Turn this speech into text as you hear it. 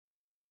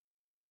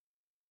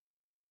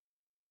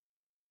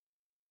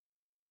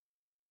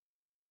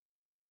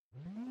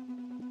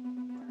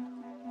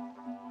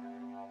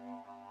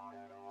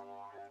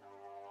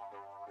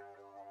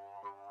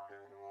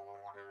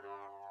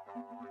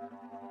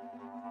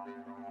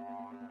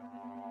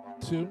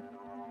2.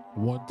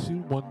 1 2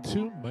 1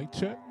 2. Mic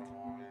check.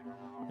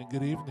 And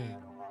good evening.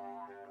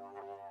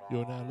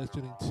 You're now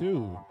listening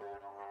to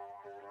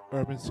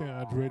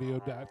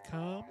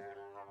UrbanSoundsRadio.com.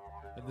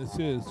 And this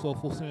is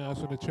Soulful Sounds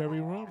from the Cherry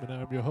Room. And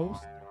I'm your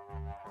host,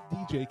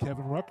 DJ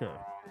Kevin Rucker.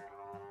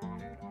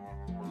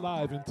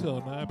 Live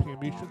until 9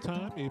 p.m. Eastern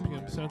Time, 8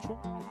 p.m. Central.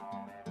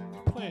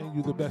 Playing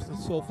you the best in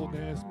soulful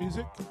dance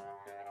music,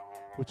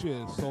 which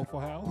is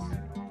Soulful House,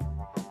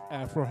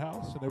 Afro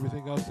House, and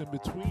everything else in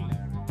between.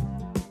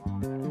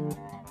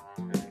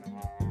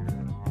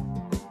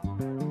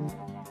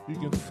 You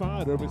can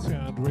find Urban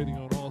Sound Radio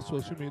on all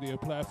social media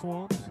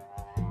platforms,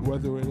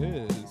 whether it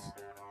is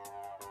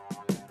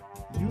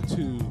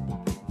YouTube,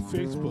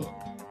 Facebook,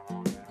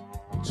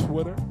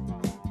 Twitter,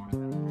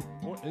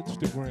 or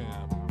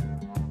Instagram.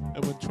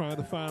 And when trying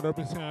to find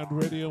Urban Sound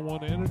Radio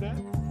on the internet,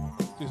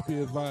 just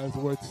be advised the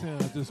word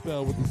sound is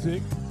spelled with a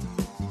Z.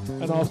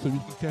 And also you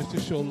can catch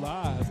the show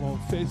live on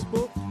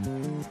Facebook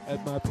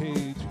at my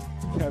page,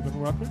 Kevin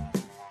Rucker.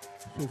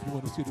 So if you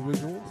want to see the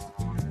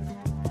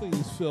visuals,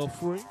 please feel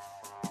free.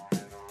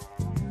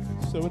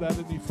 So without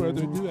any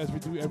further ado, as we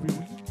do every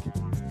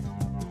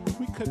week,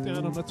 we cut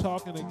down on the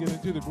talking and get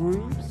into the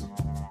grooves.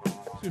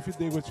 So if you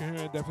dig what you're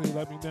hearing, definitely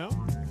let me know.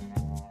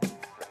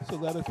 So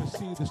let us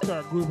proceed to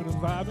start grooving and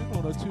vibing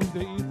on a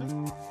Tuesday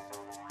evening.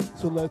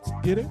 So let's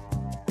get it.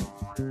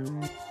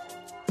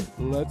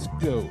 Let's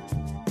go.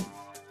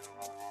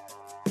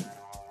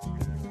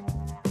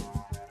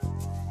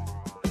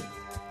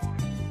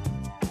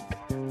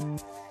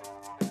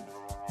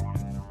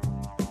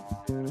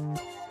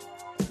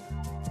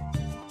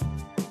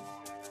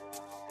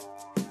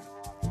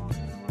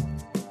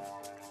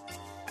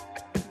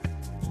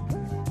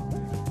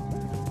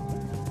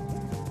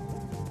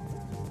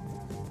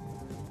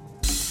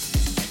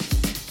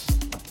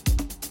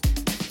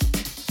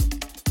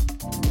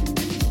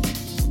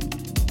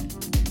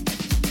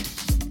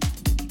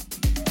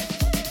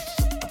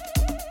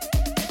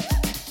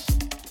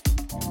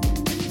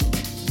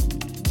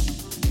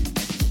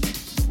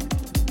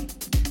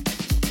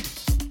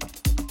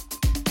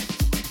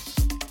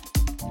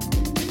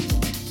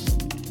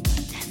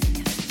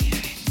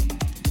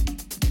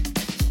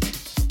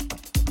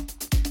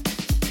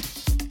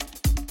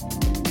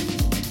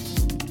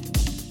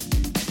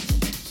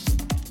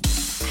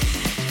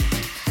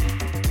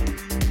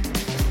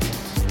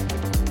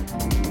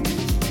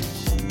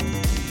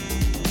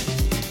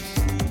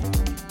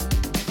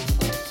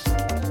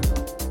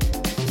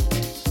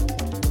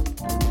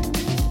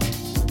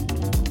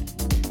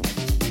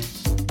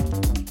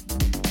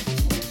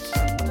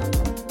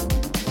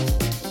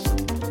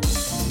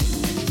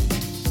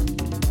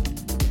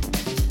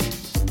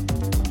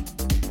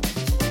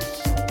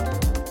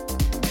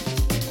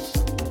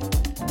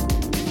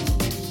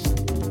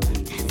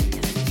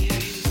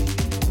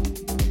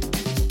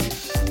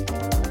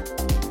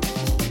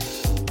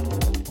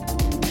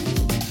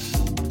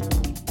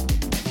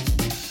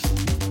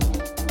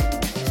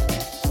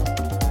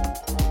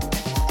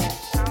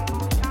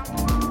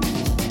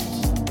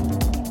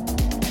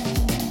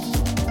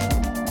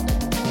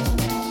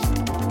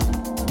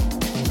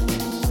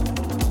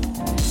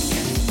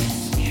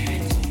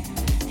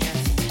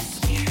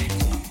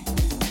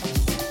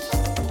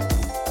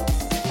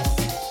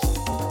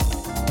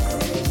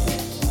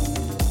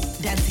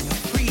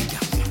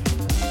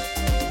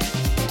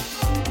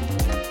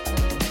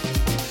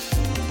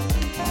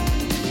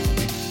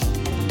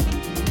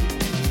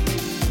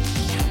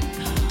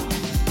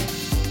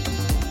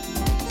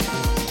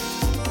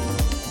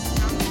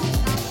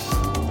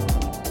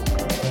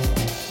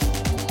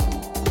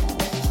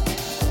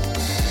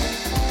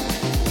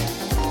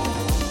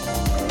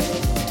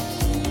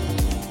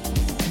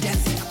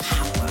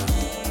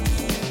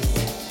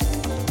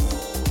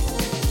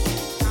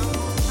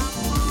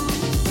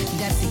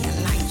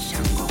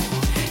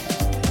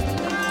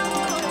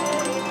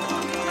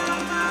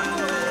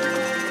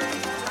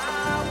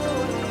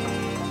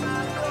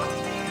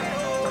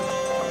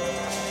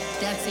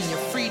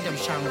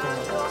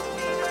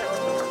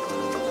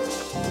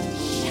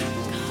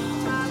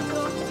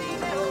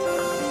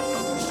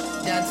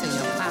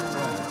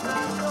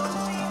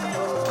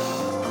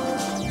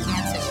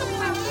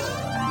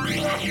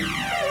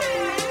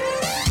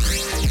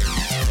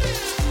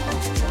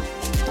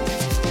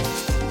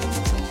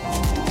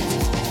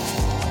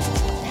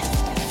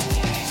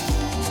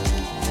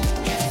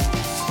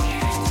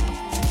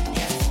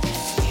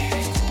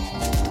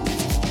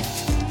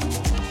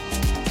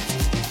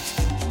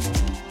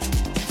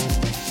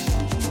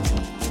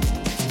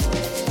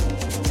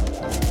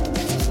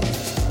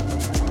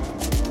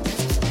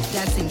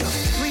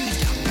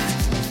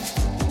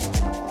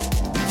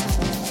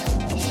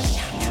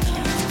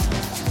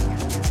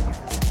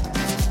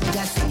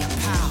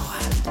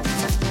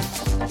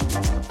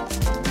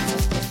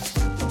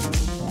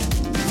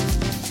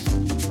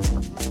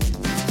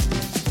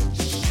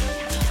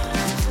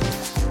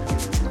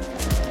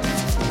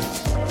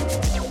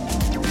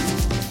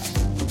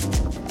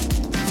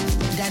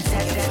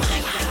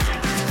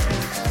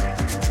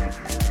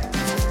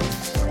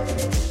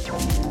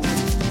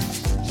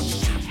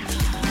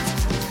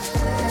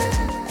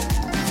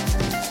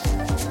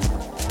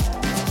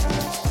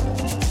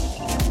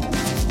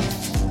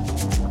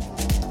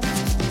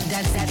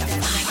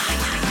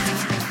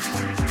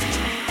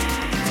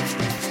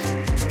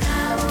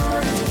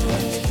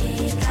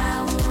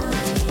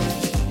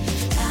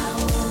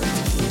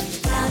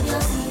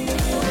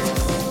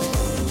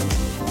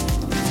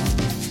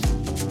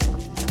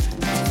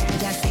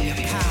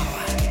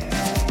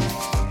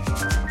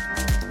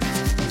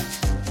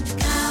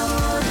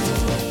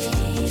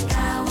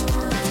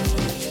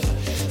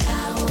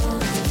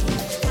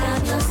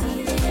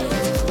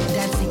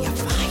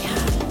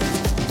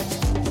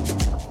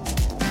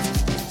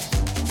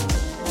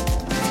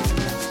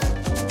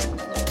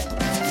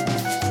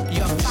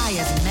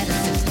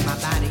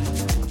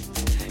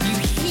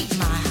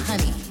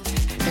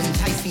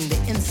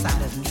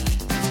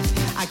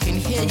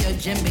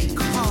 djembe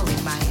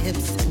calling my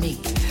hips to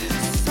make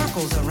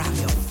circles around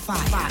your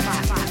fire.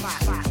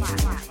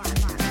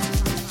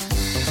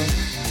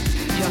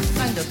 Your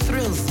thunder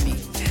thrills me,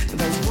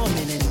 the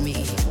woman in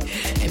me,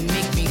 and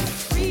make me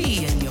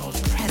free in your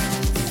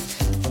presence.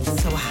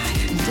 So I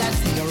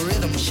dance in your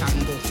rhythm,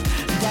 Shango,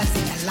 dance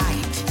in your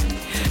light,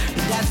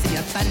 dance in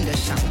your thunder,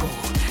 Shango,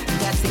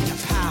 dance in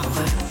your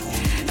power,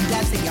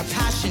 dance in your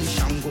passion,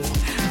 Shango,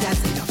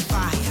 dance in your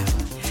fire,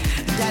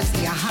 dance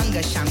in your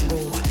hunger, Shango,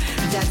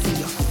 dance in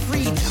your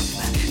freedom,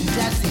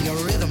 dance in your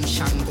rhythm,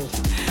 Shango,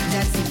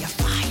 dance in your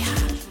fire,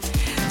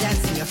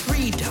 dance in your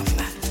freedom.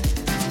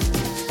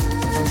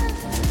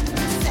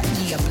 Set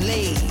me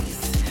ablaze,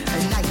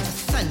 ignite the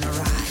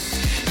sunrise,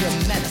 your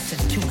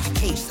medicine to my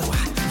cage, so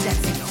I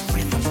dance in your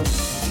rhythm,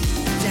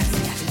 dance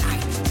in your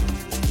light,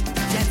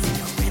 dance in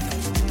your rhythm,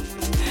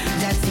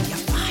 dance in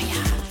your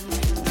fire,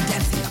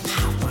 dance in your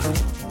power,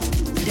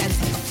 dance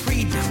in your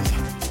freedom,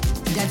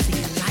 dance in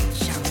your light,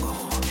 Shango,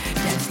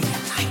 dance in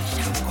your light,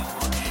 Shango,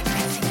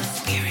 dance in your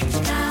spirit,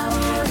 dance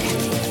in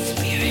your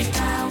spirit,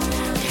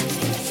 dance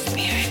in your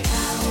spirit,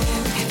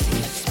 dance in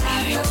your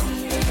spirit,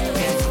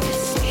 dance in your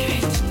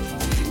spirit,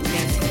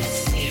 dance in your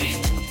spirit.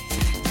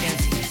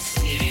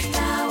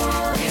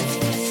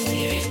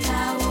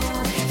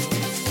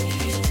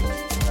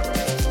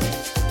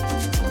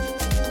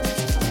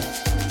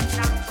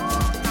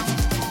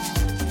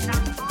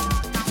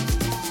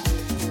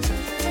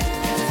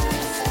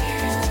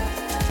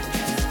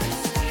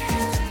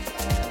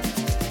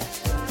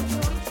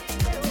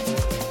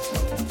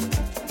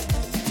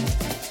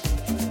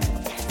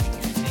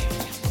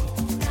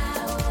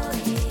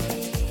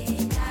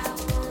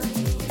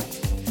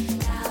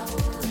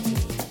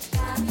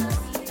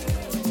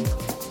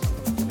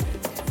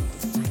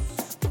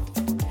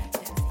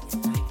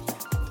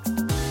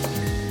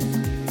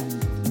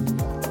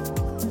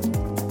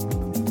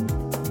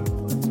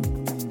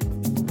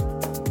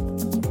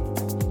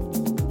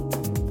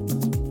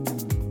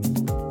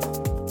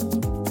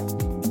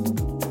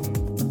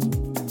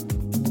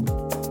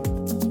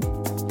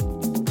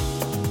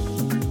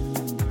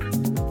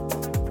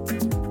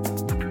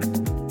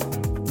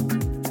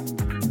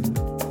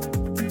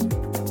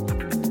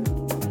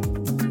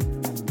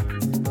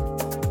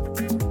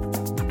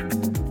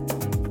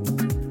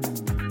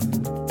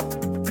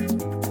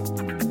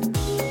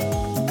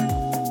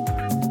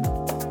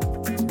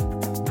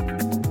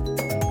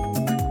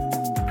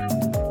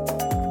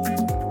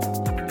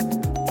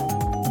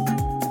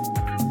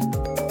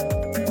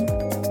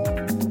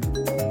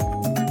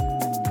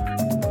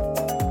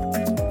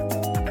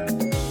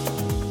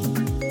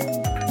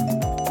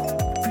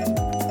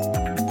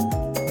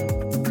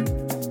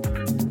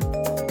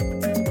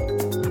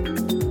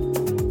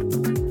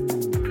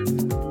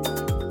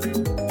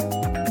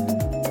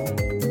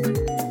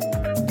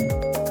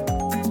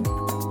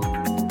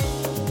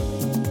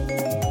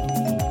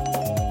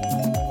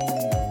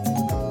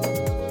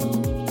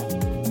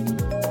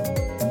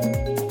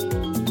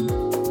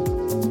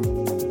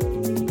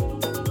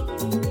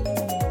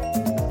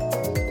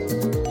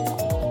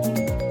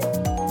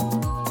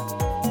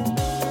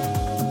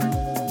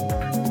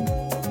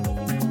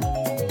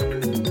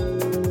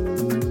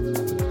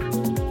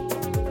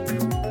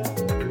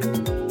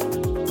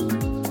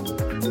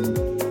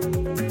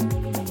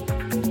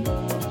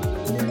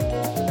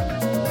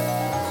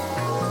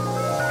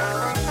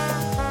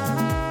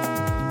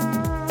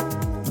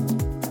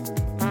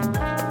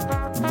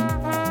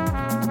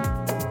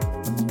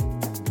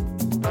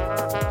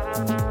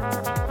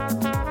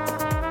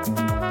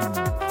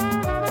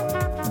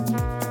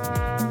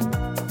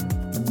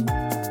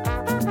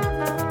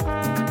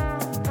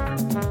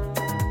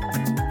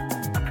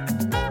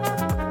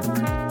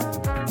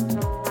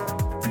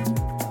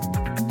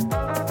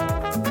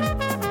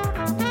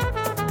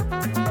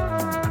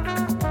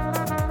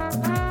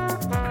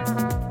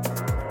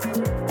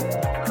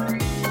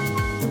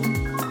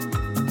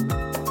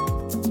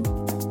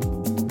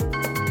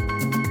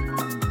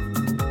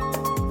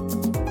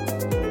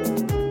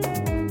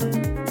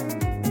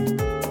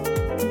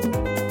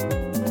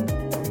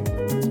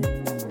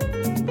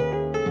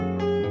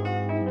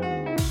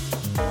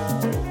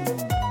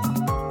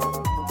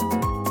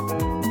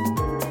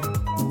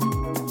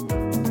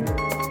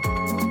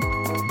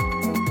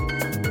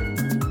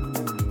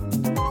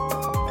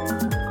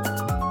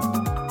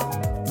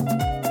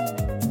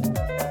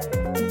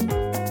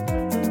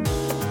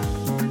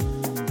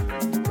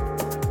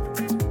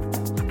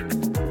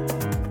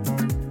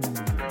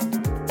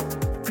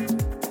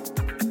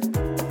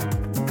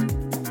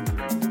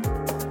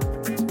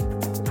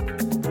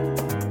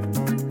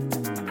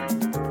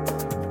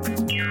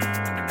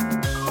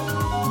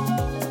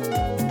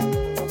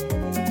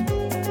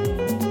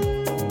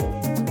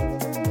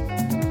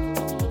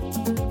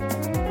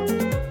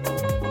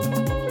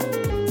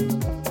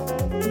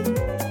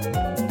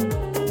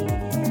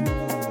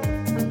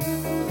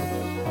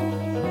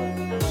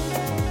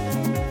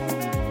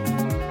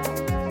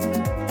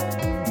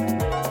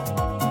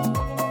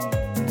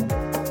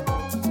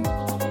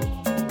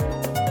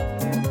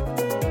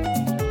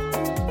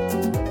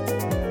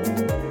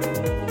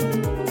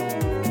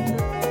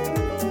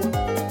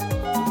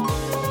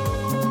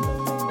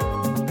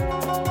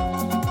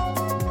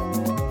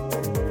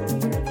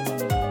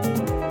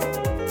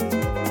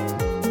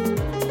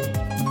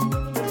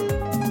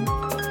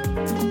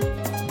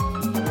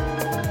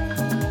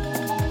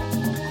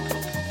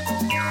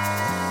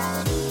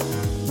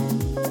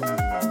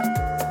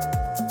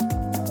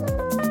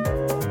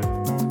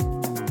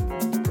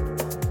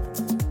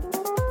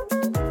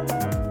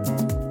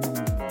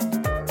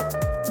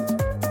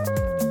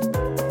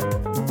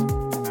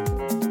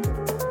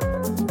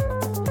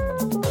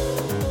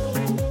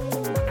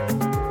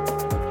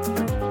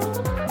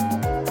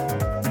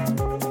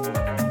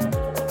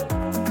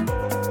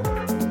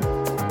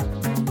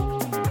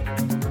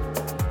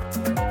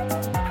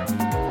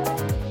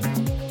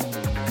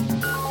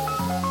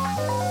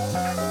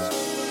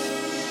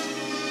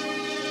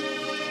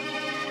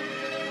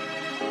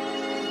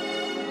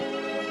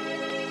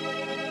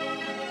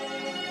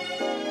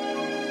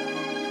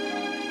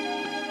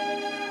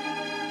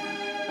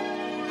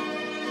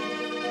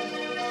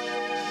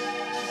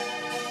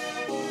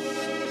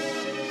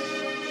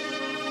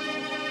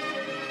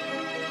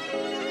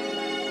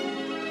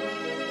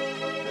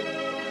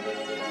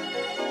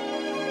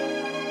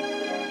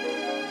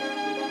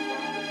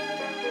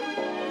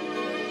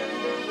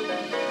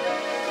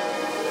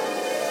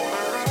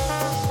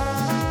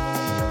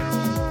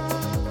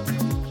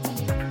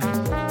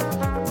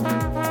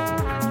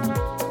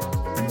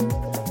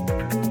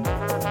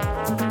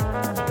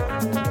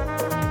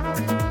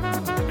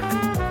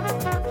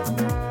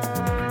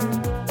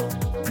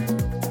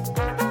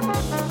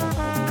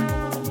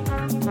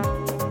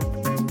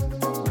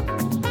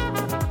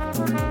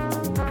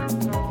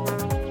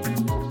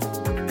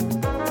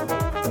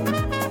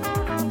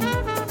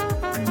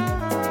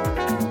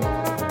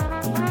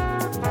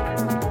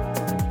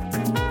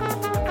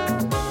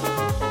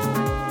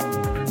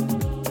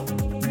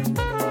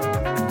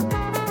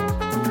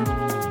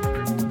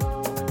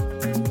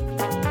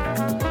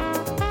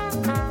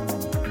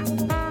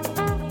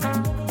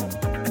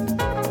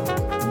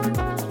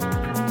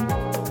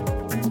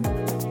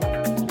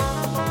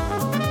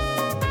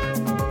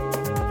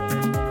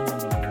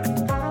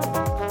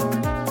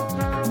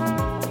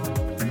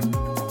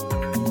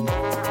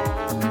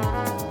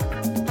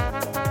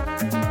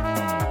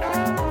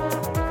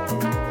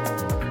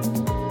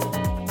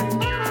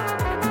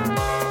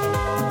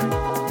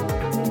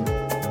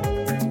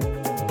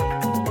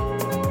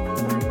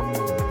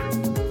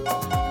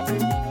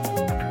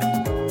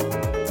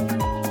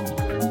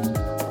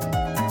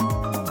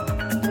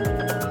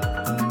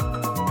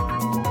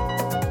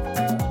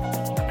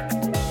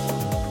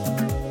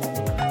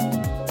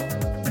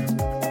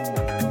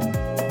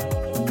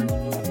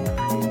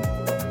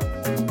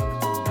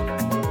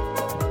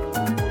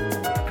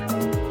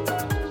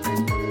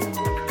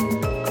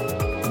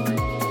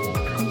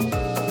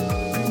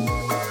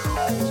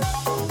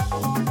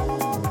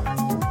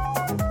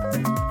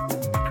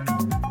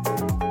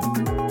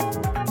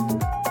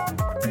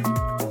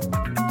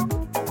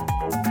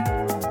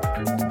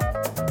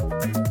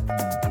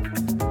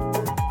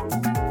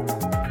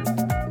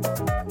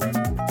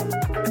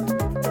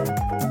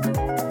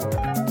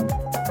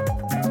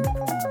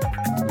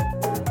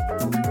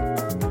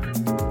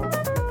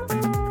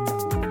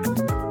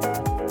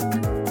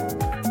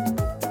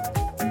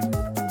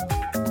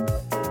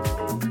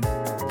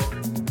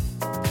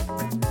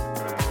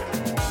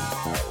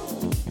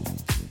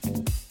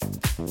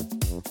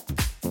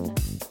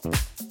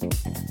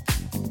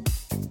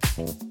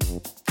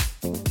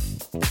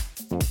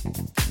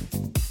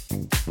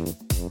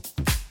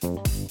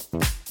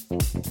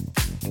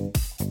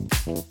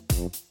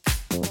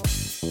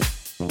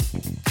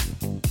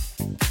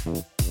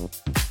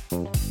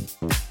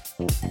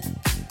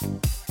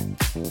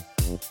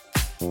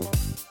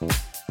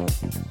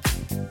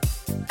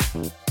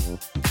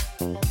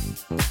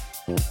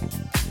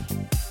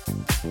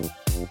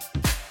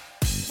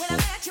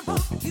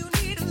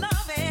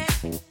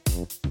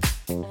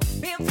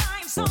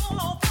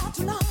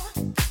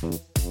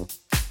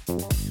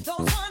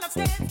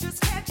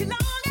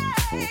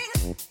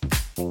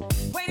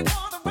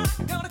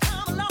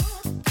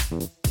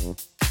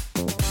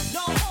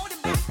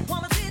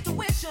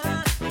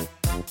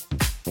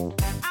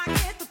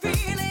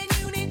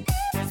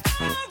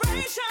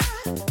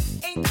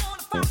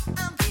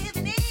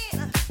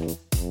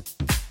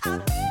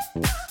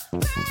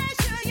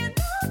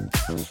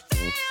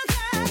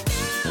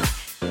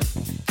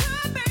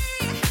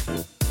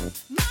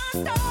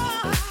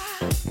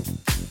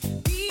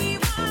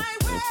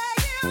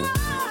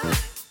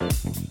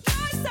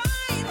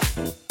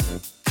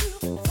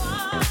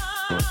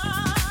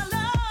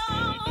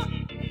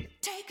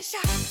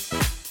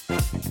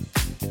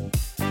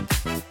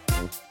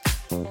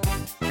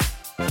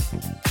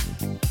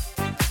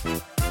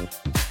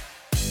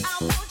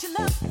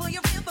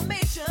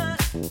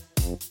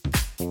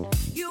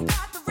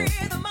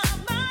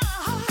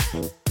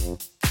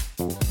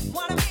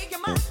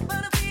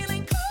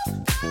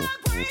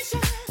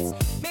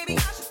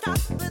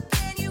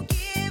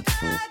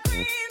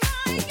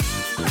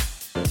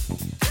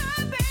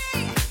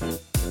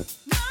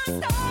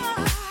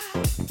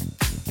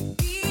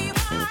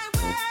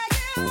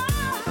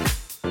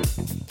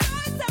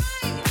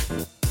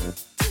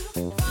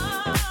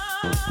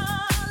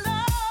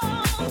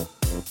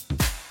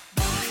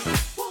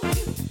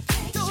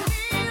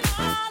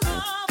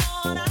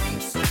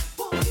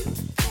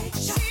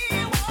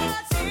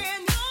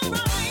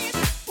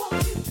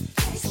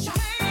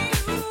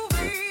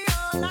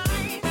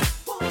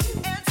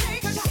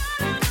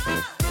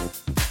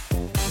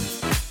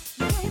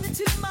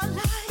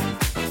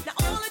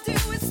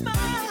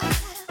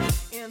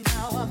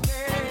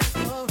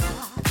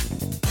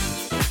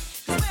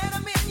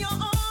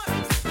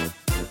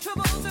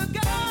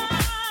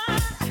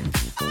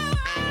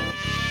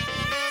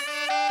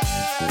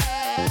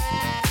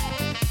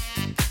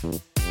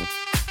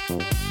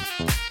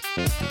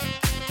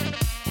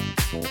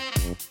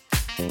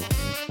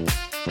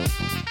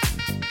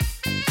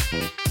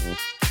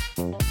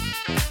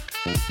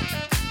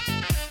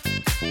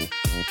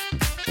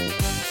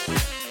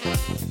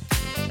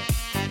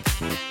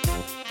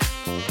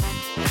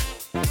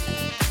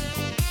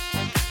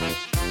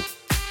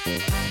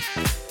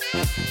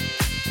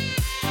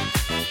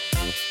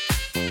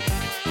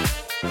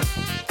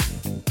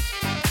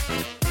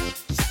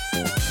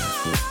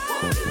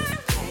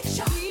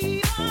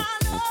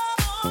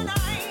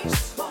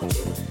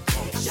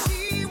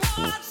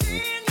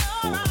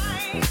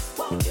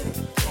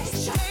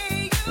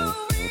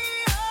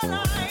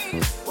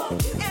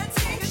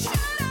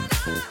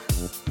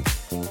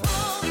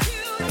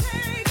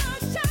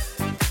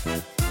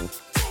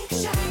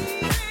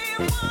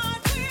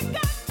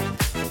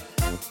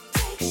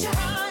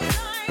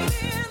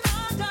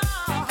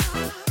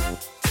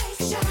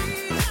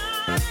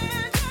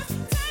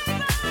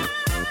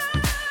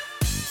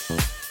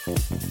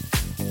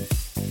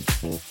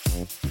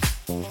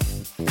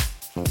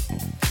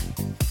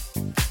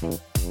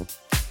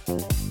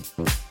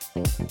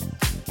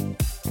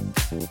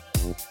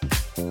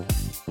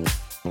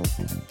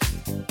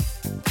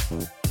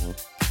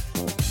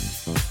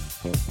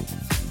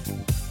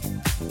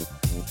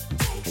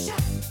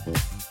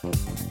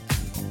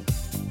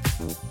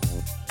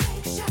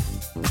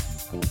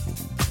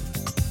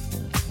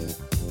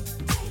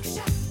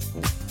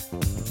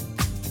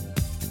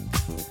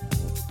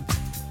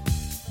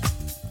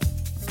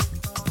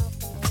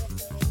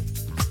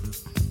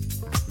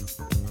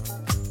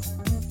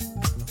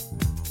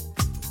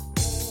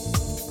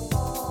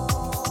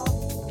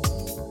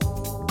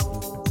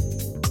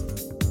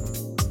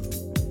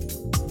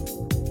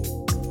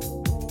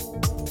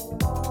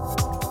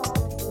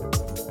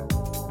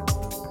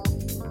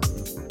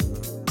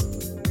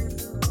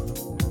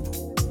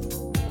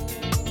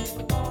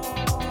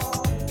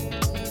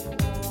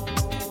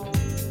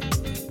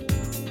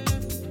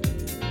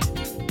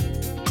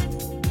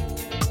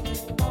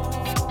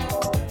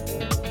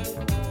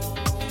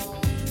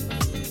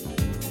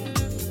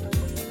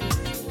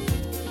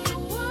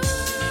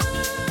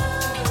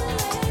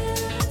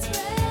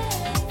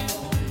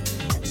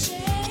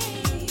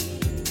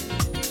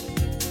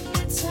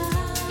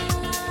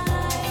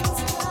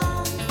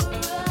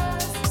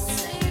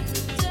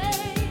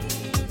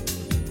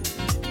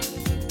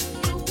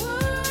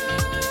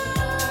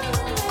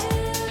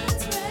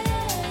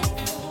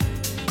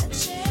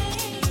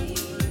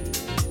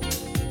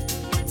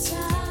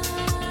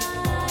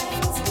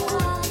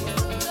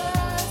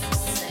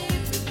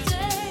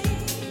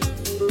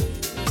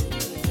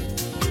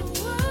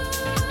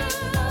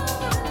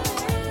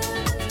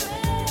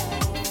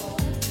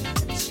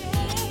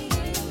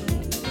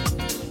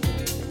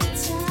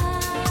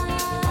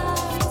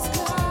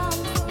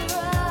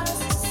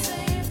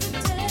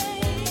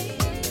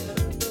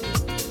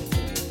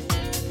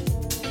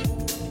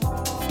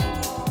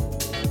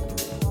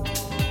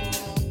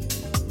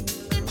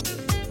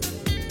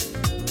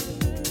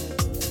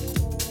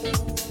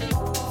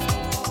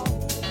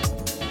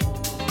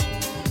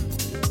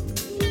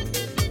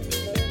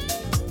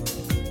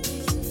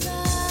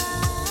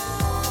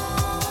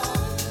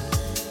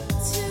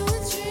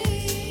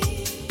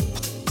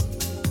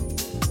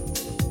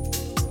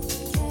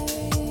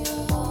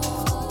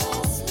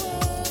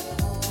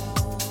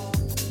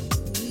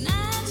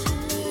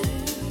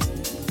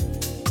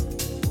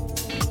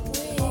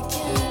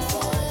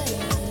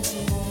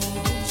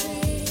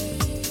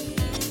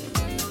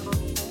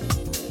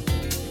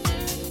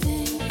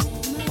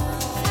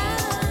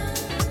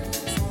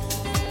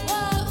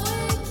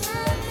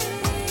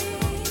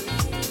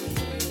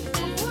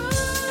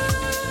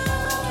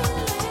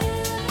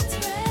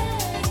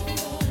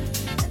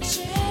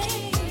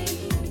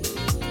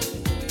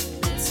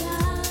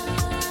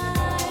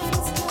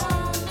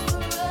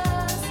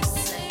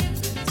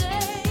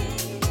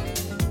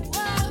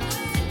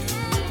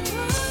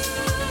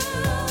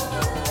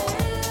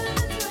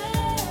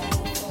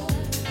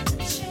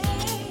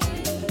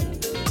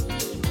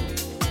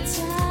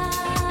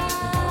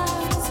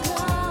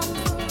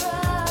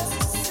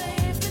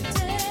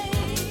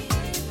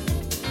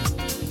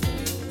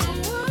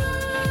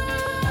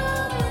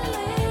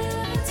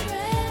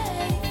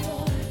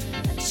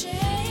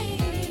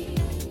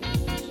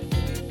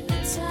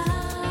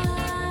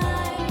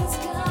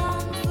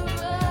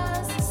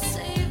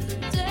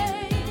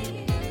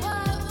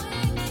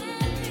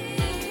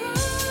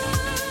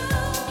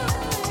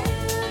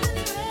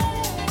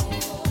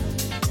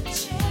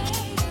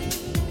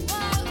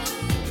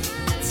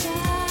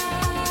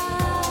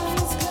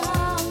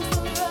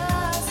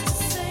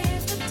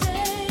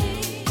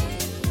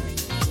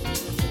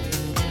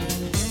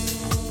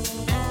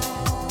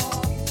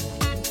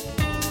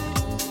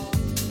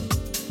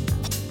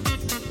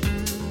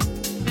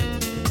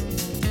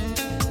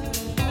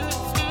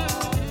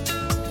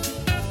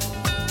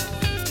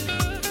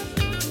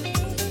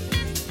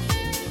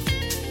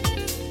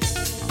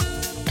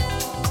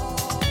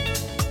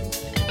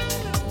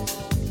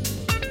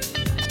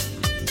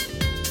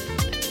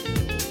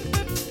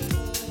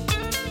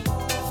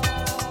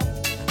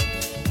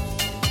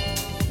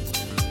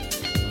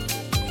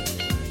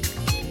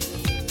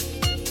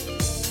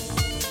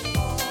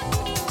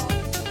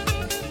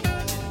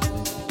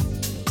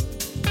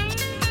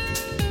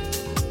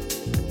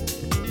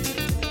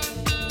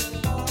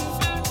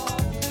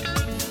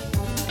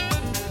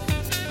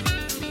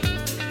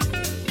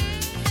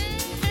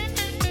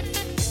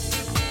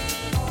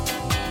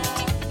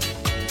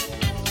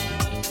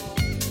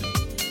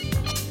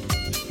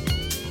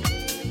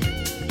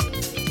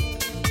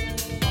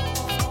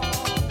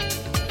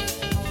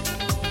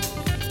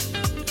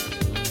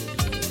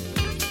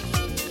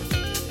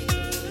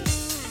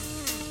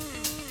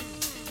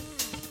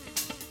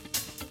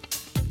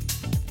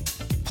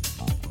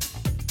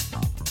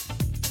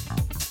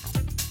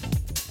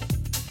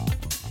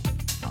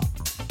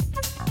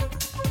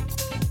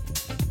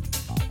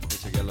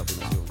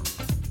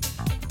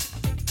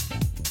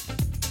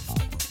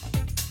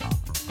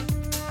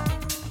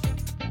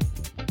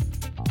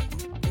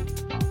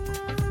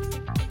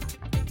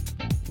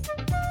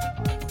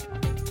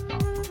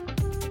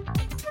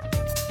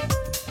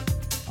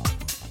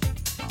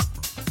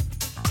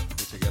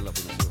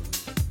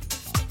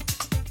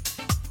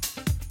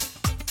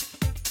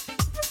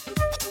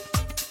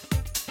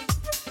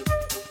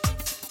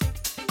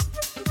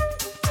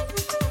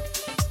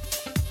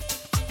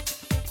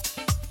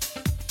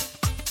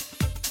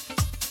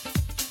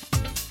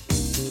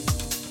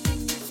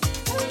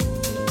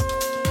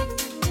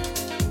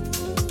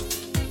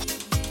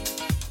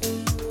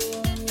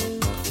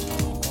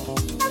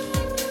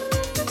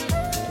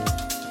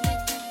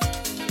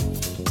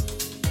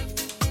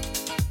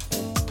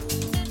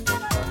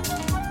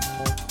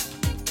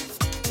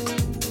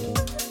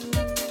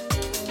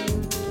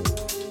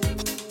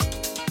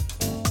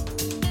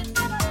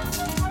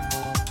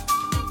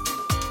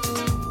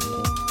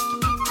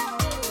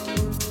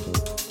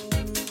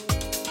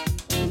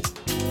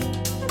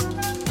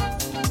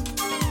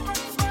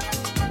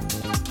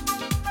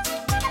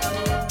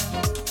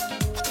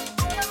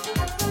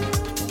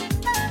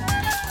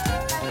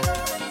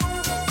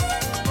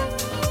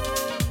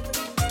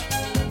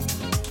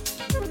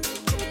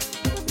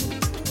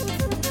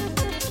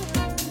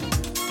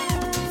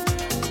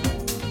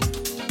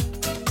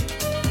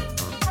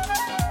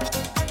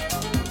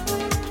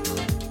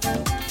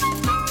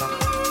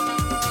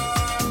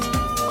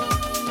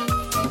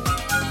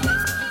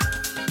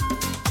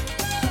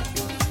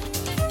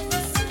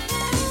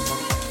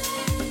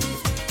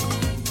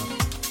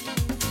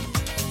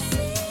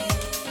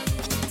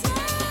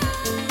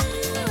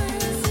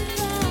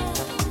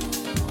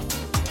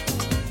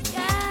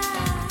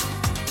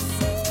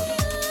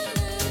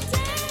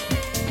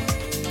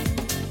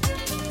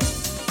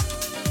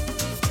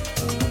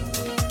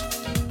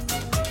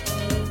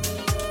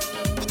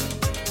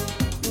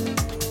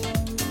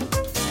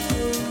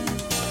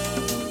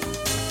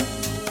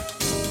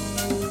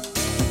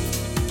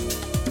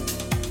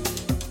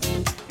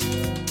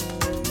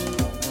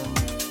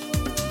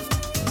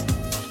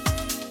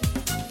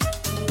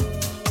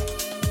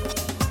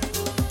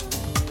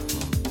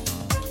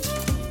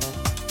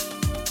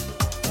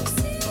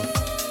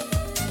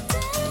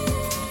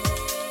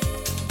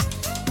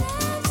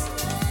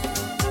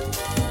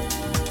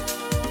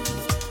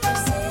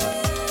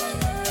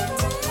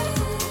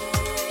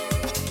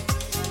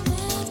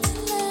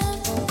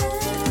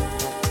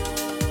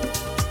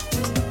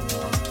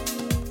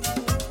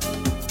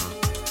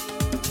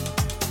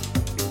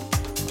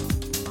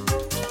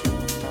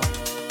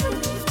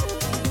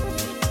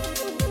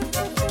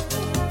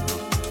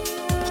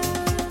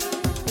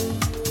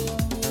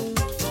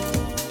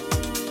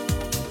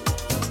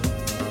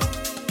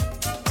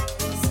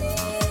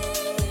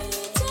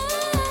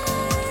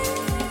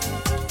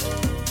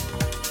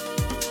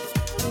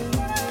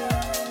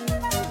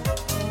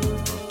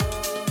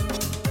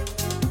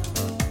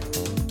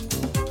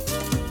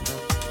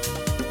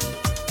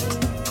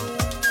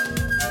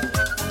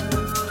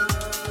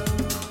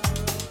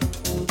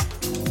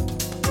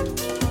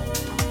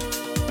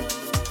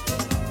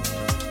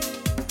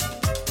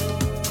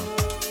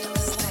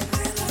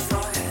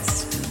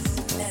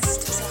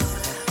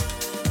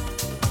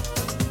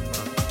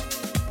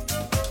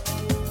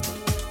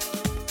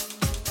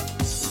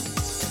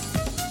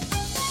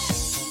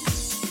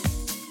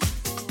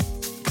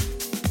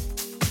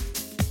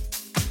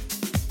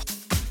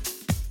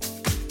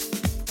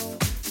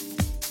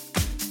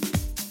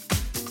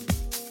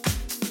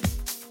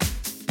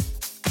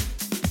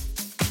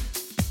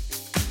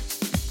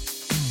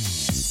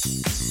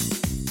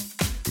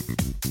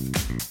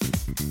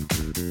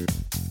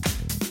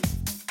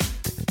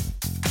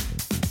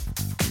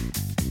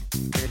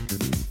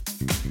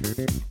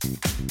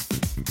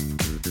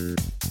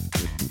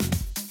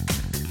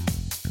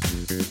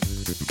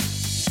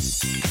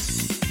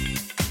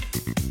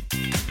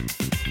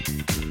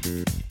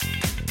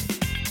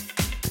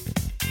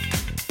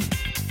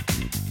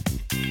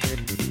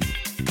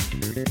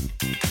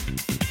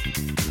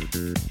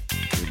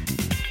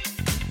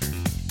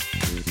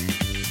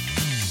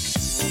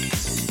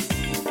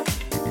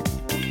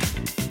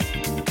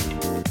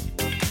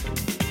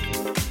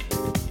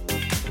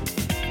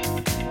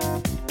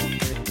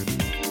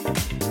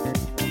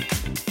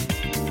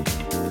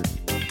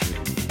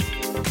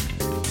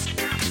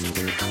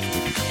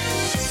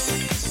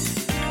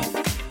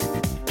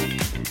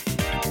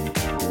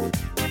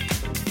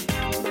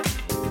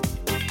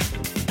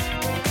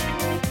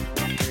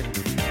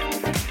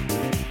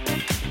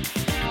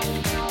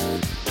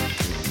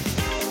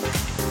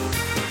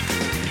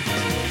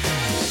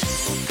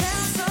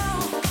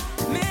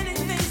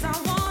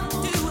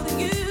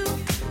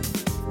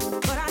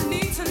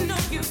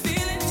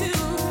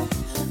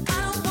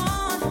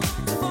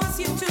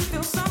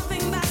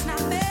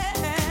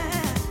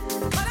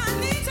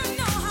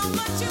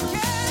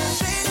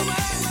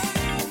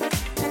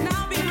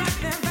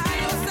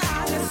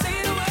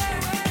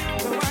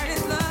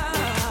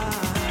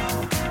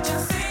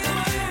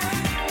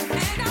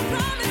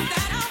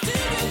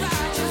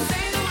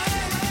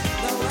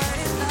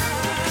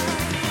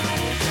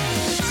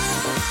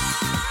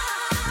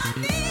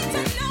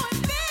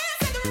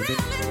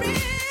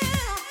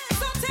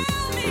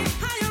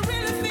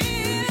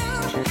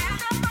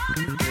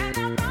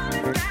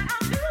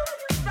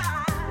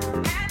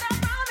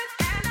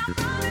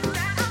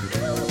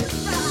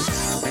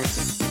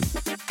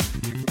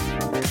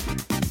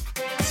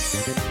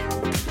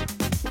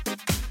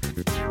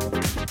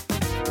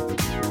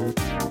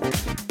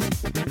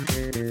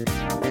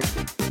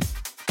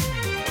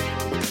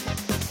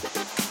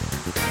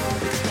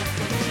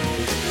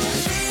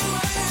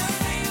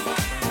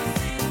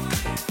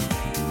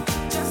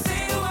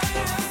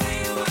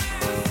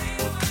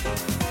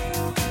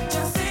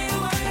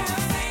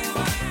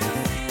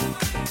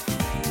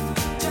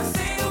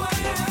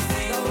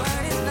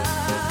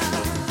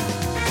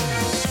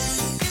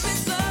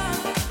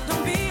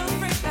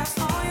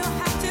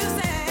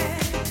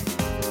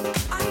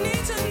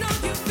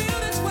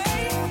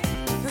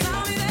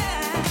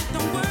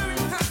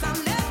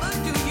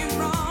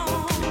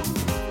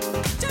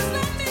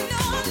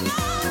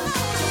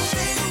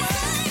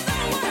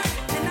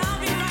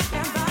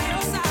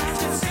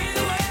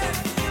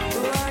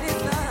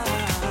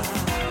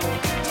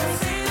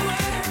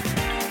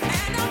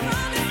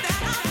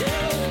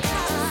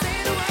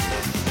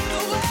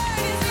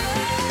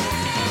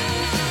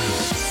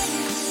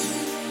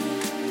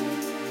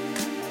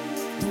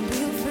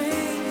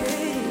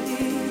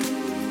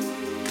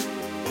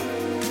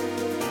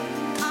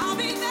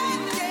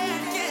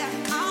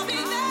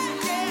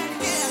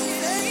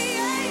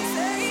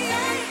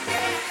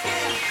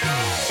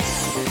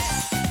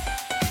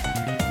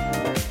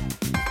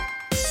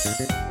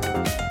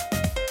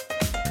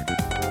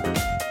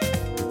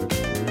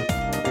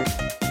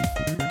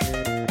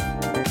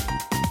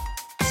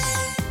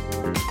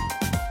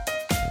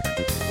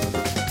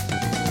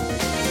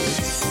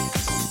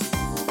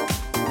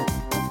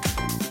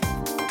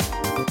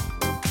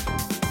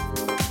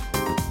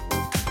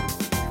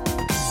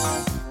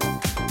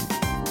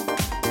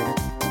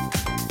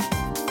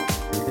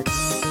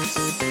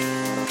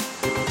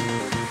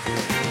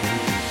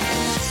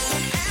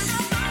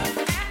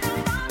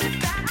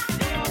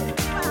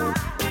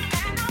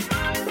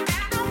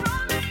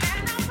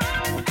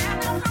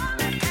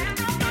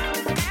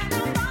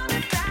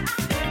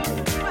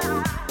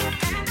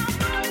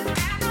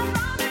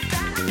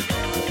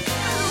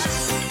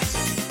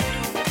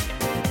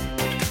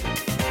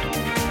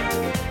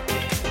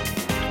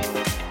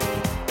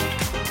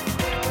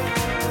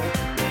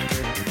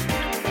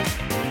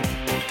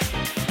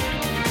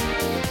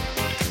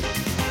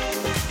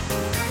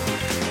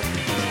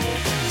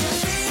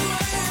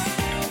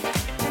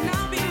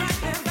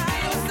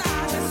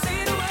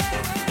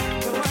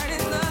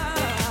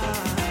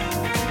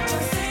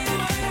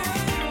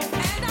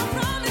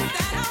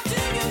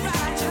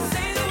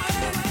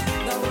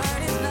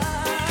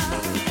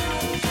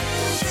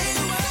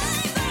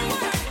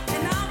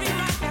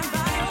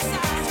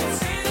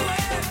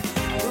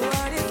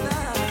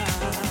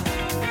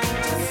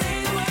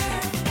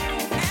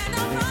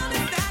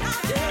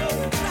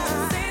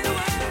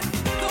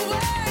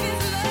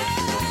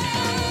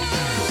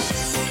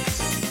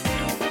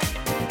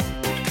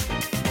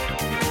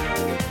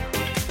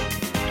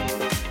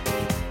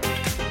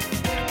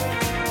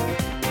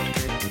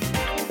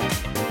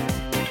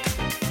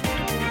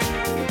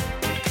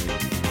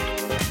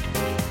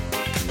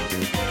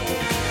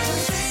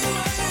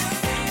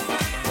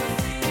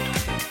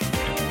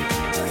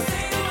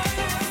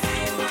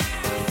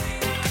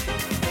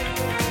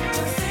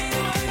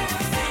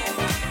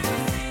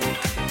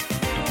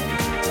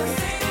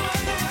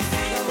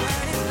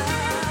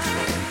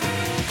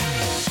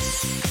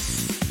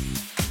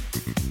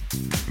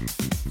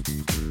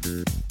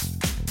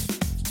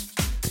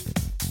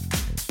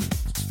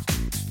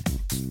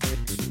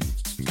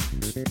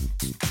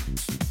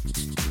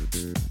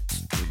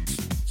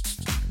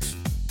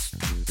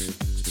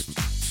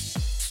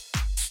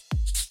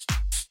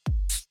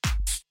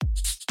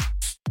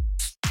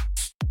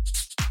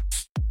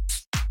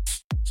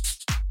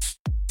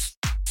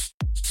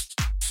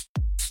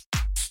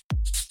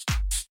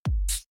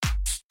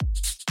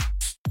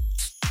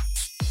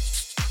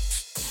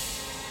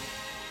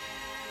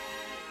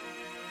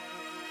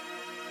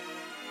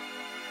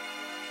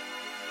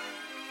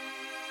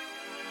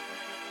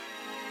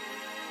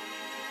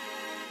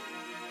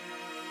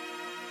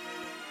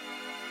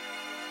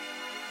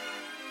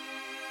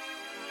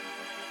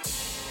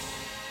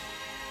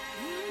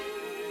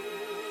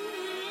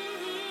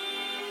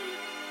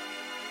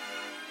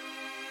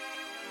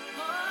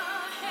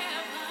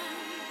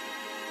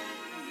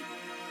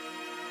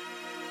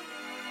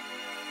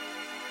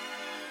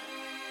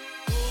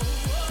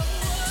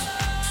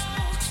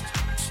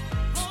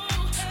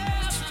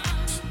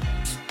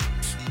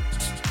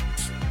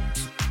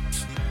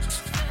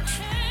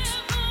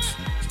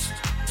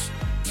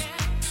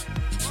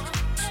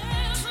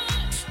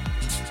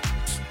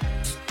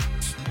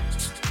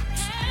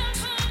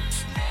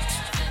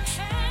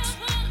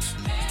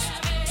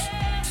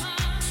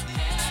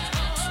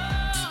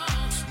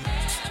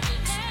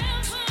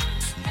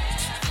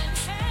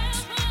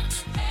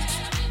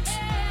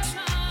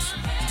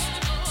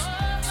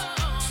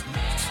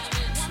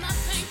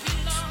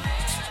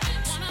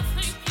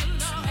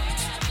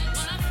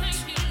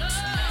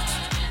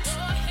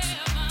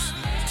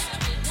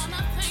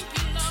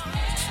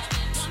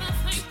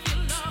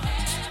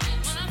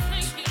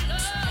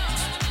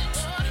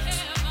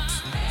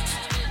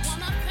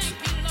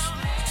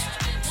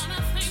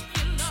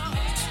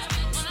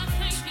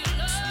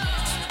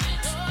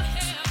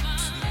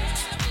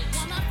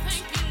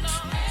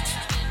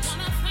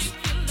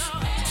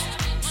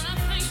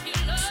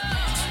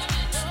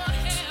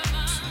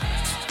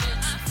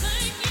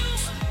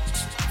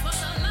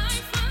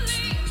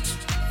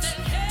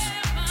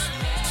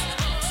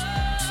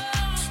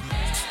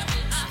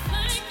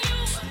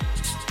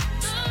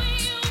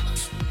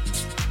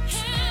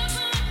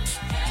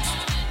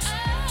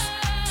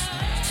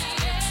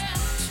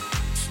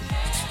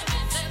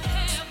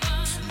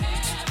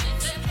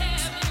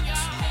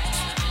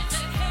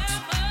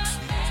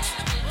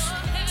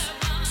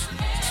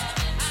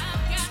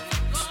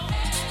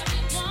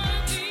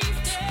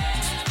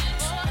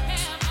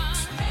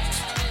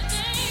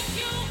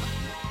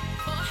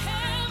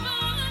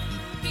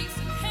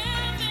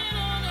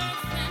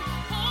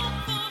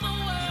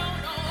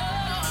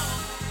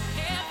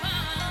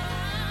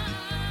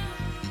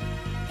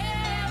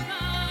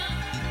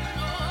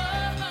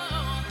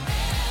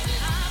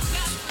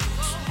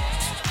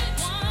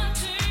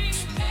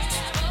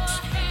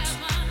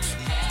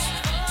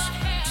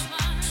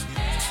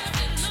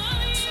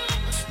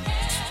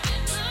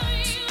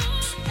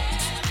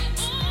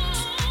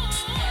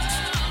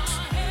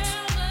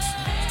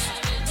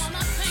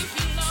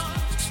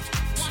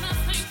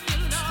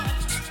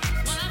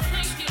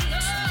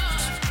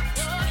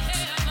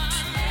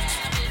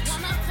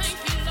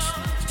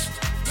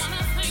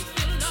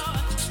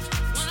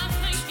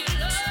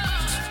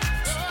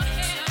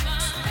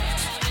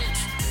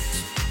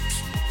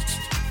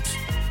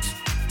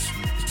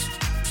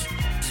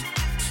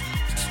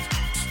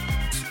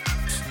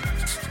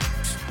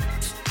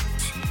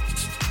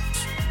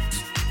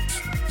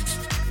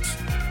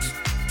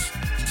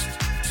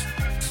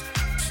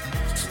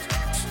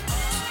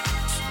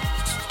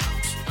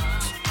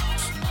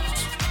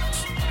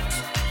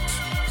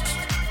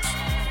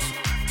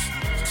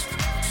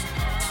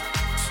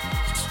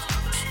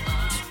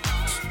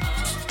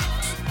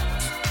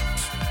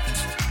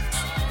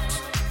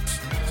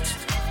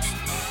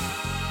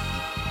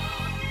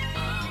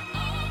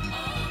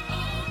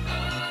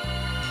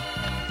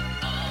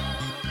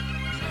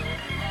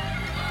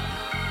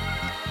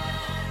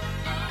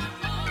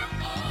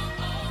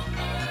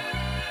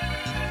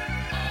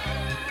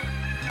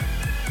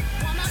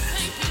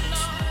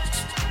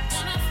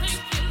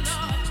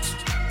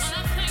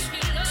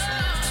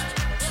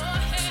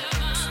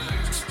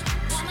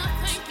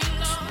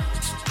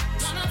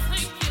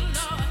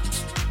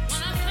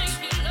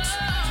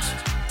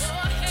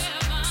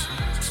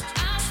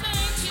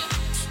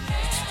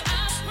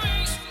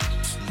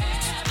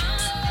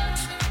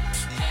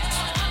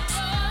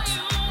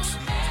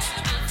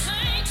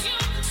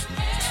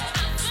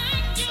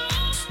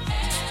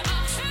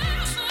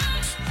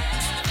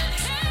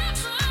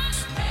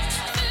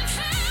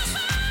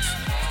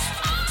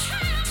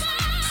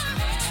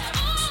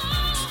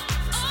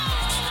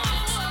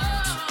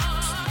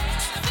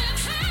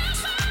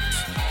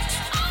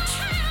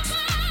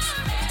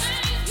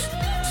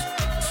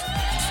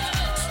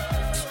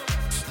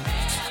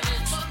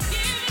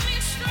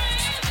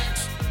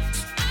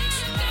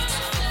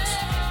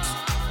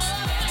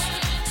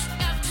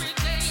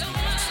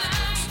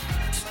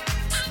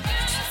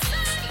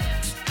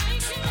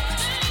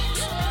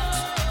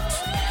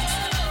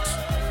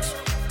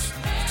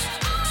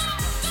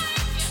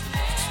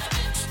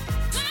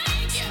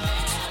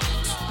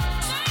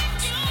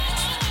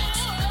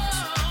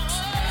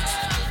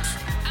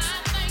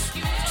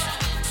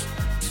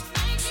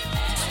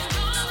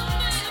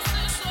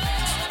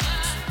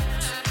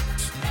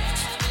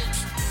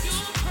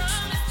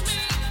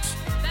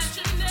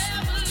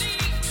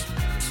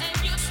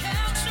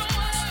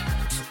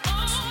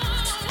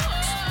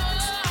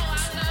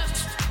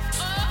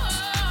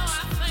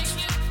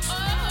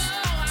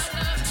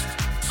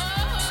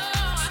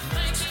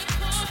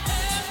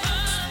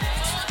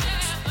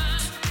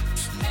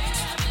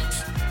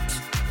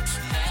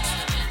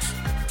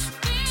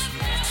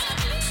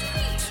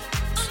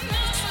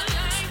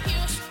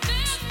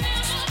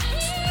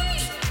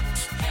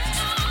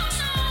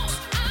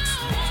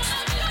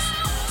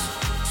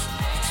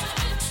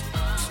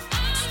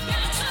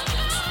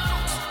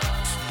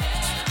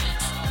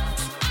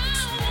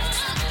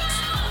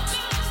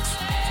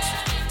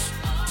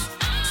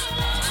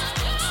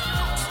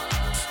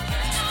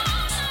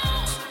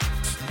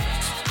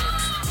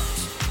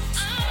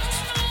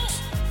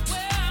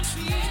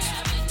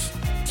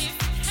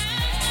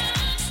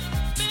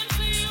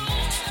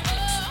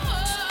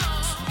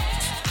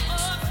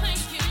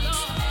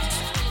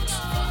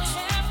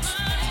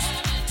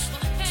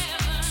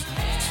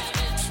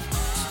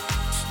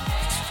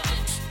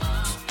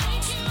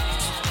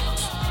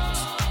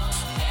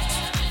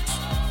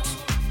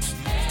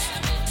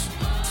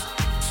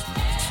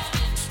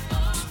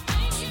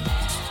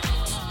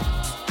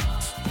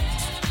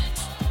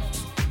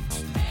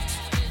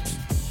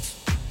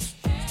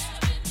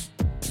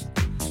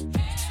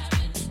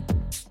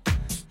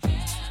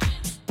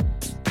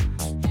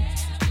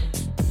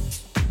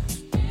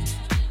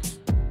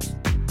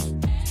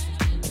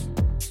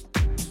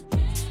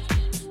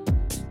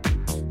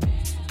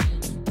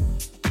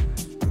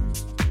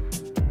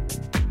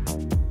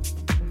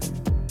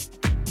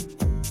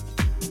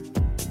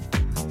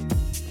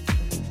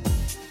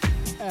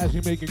 as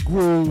you make it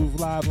groove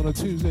live on a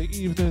Tuesday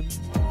evening.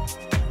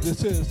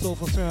 This is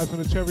Soulful Sounds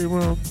in the Cherry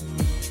Room.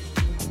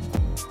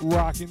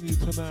 Rocking you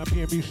till 9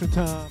 p.m. Eastern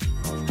Time,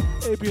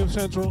 8 p.m.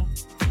 Central,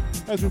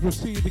 as we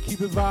proceed to keep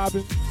it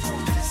vibing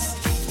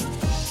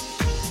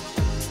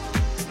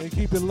and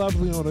keep it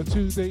lovely on a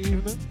Tuesday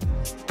evening.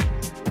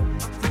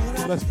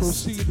 So let's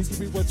proceed to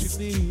give you what you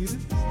need.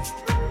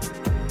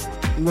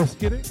 Let's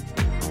get it.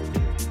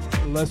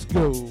 Let's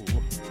go.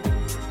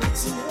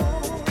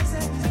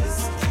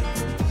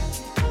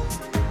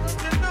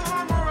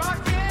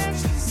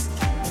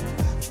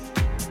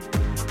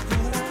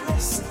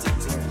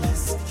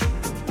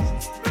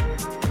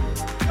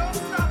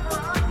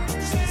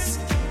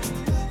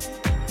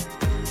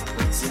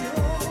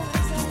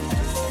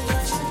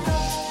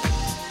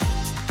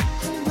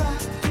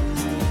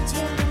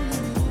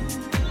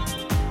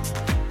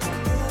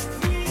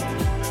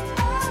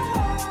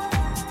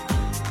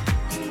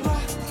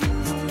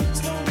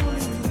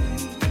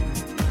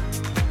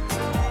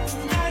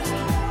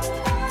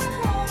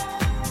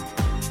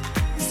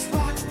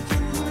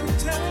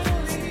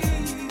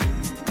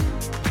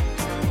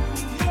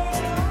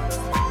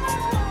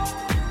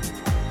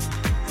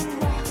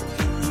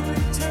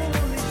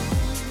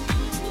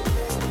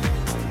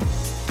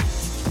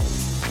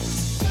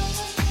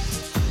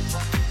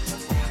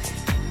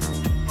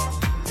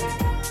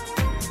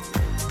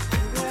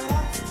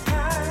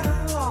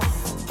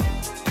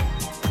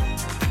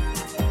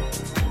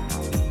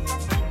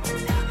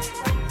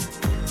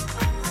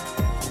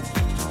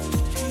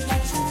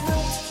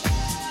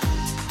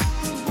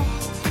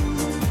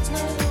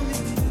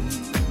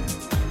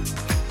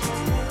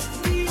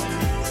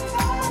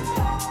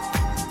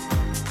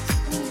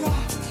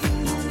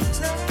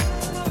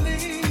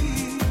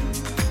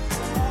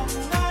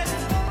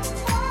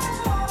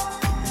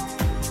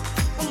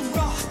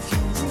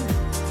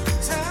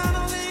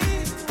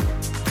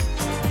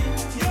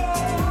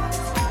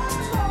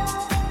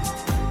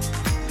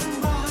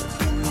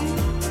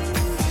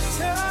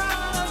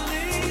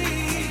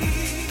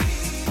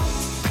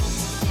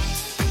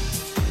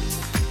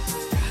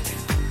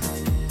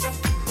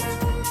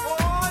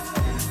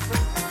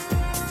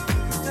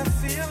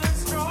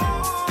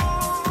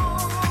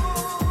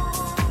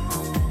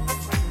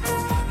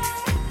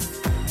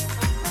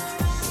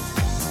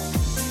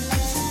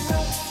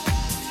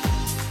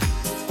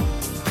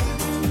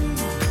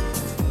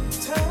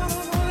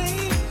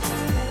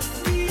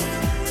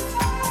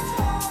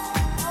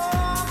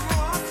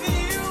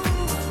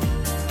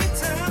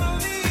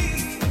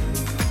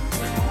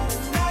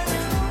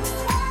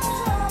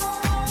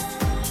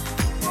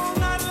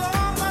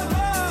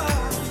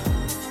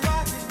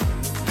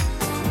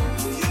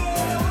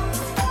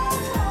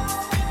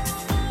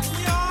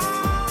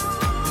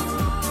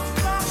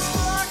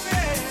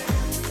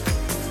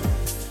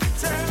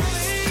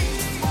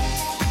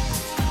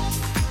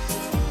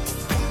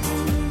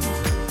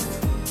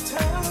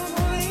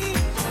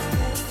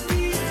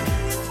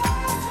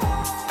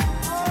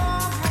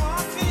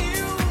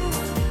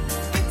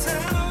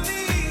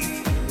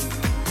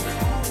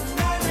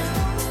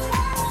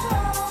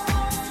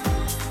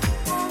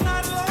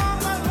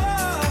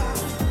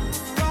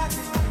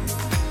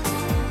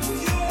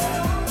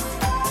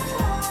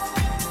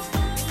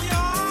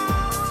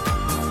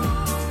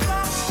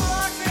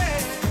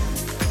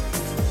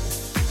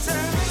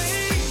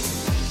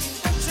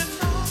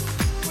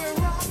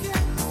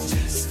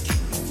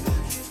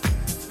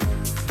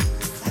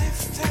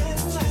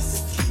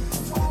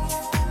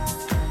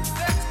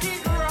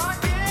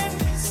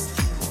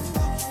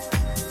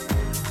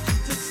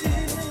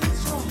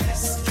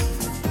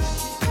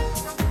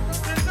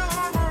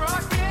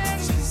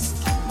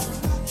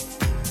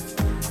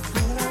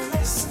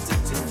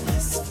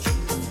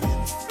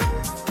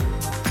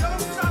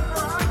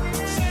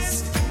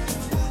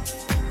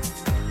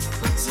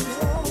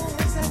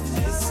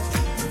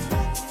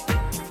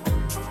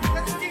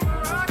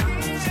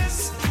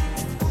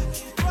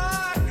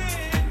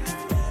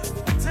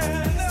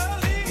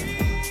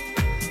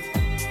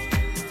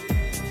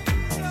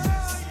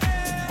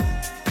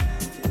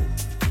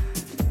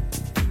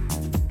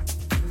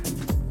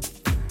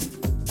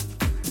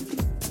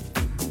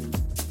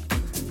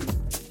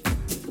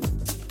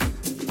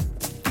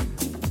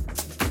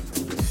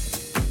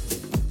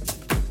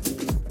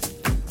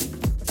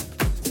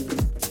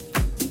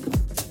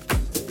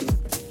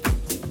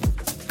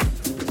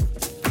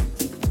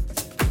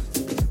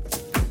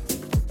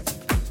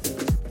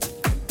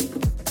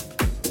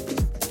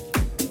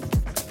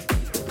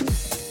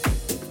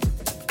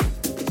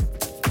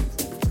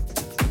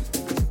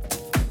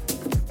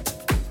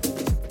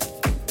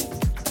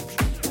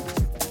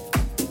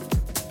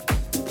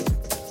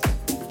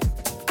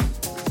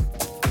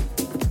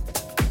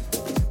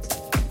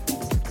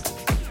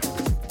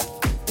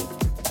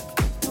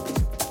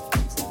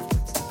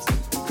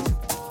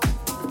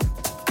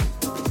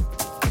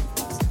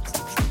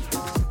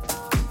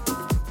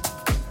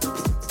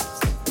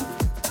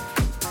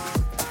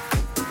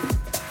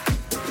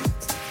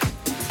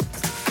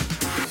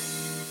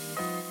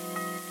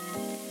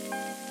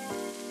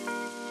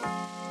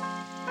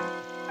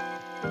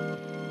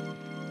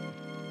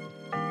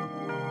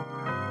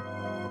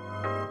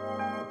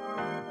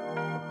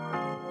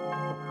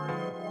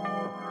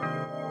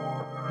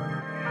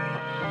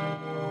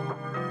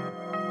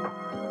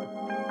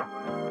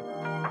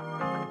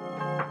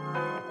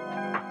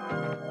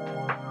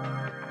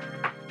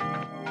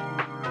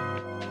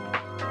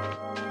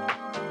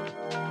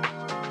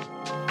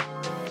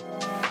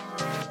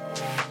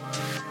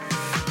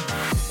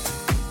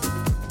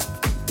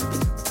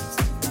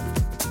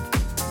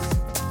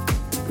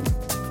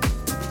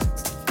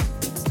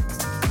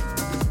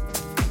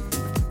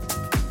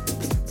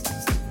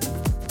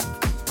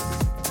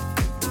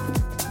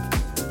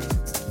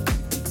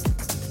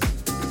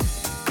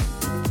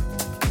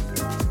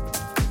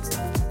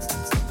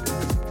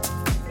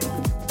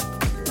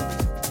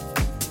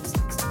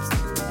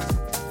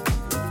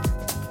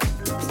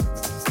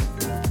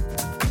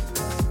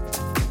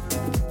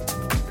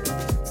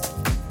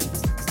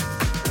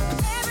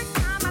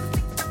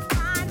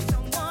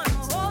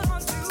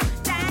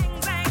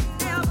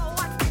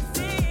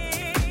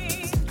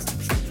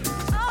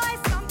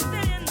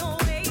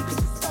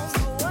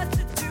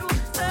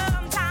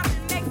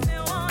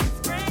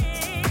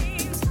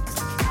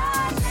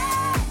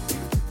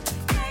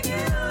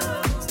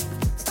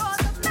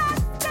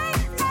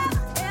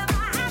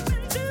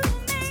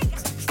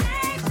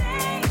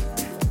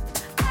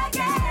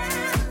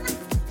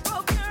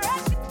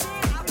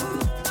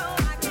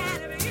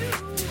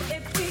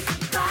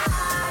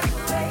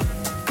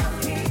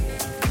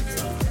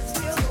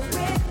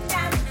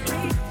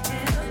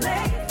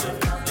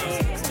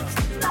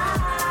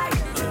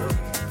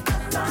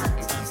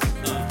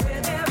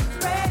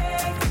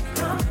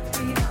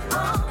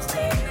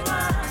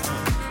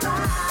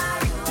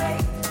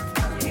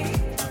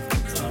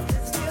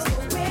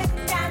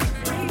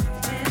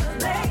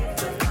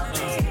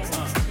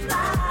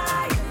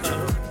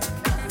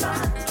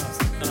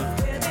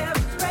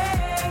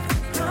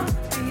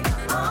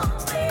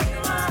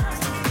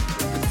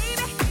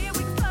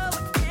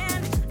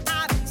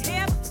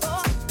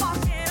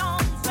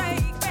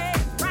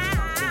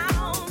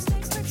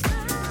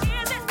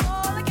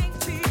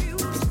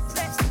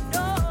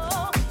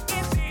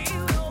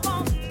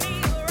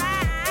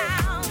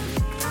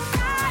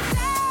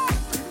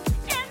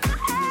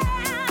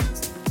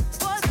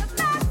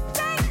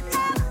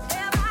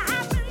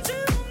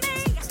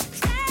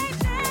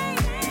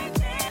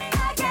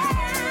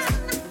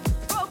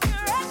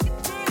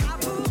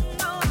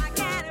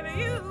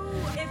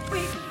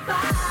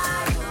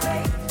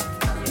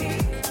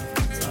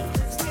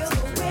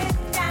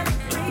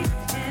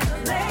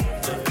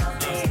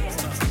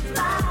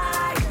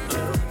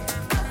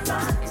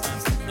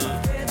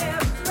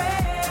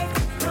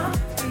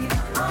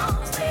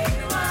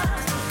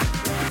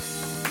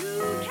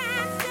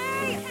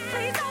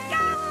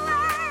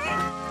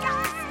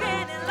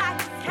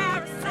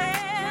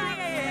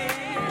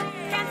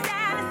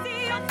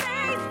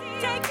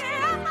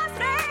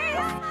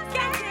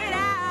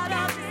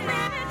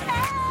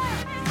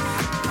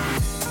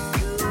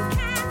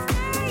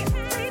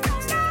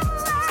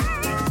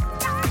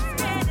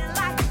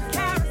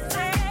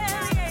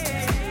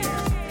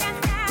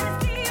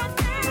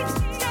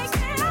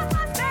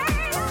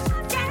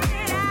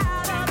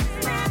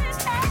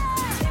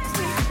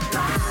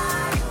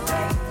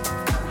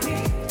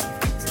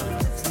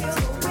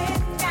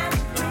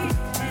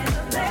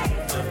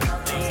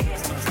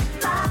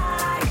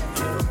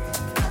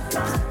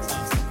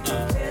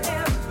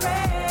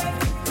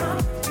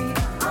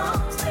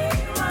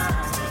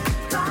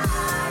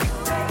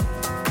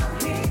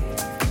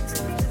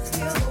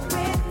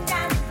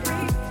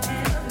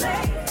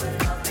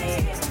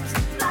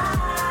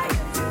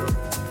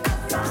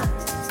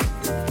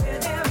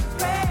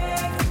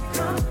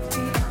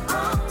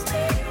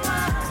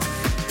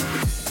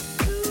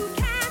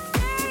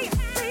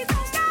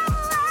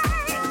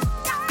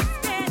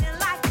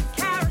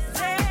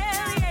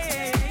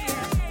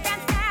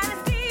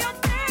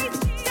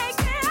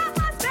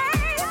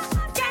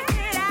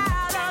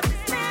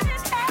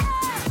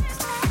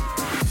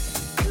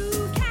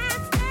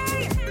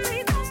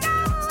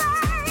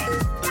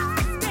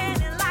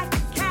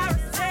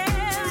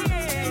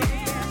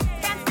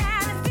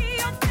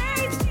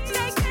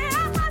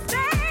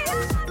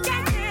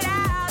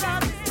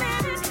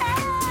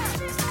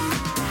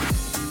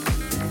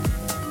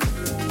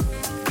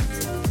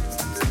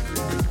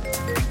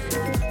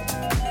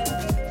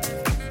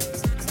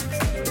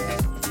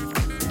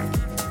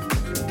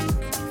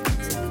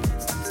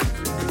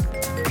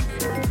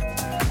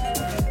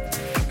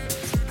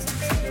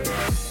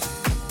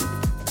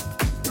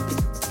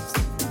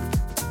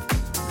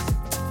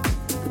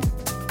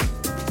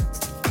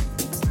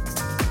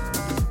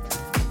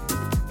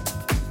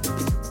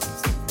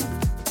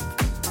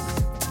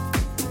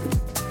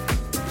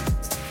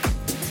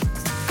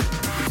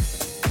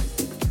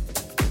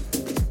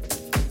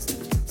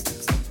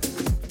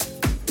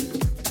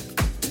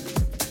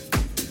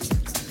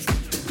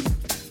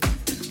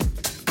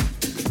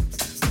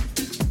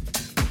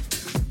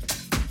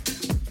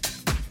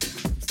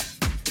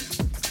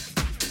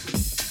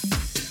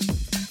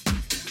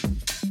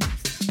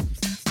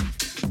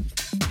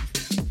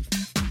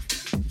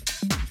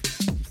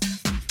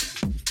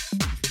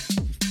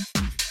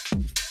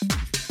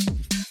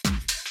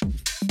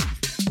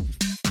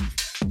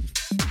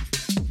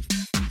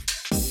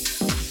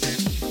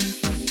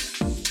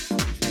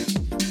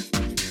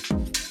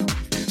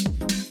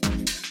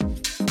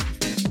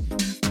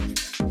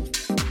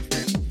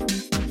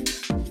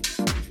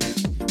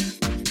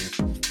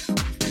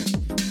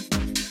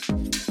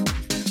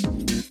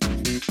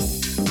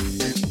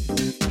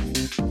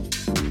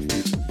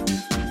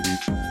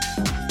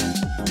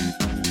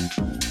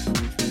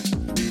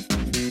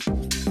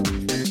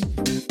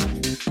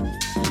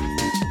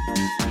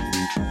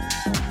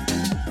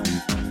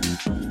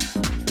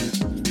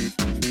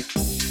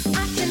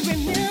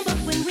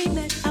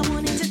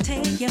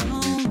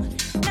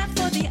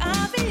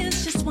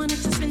 obvious, just wanted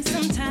to spend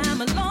some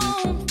time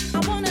alone. I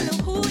wanna know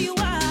who you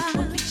are,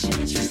 what makes you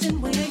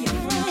interested, where you're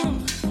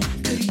from.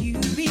 Could you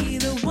be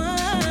the one?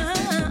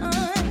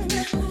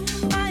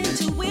 My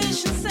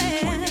intuition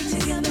says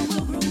together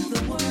we'll rule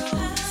the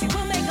world. See,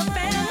 we'll make a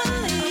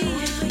family.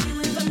 You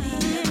and for me,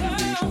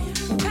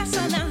 girl. Pass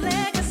on our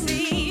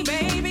legacy,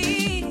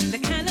 baby. The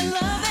kind of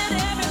love that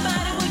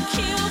everybody would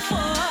kill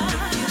for.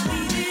 If you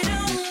leave it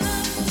all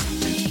up to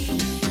me,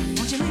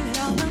 won't you leave it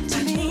all up to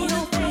me,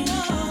 oh baby?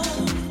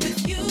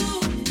 With you,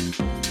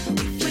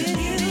 if you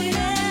leave it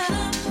all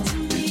up to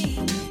me,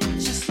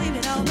 just leave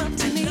it all up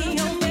to me,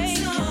 oh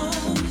baby.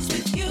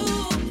 With you,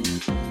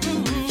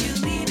 if you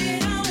leave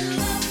it all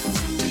up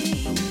to me,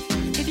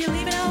 if you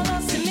leave it all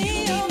up to me,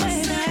 oh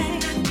baby,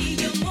 I'd be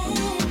your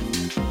moon.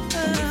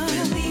 If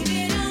you leave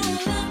it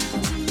all up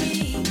to me,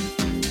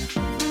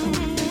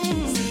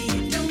 see,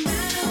 it don't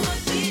matter what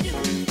we do,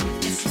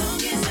 as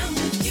long as I'm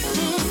with you.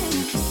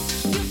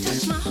 You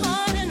touch my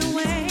heart in a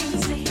way,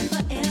 stay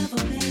forever,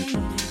 babe.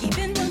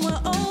 Even when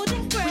we're old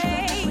and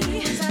gray,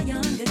 as our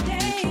younger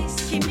days,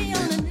 keep me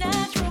on a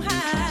natural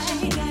high.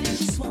 You got it,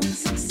 just won't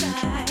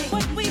subside.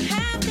 What we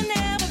have can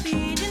never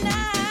be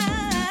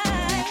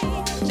denied.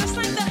 Just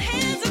like the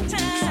hands of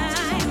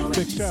time.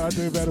 Big shout out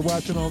to everybody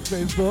watching on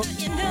Facebook.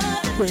 You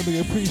know, Greatly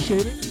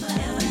appreciate it.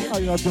 How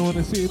y'all doing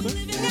this evening?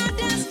 living our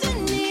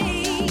destiny.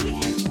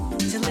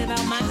 To live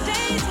out my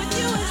days with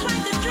you is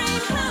like a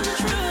dream come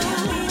true.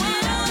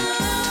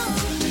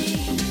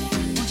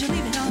 Won't you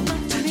leave it all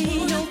up to me,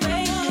 oh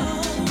baby?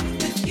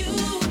 With you,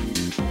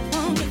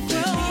 won't you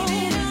grow?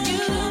 You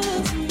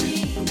to me,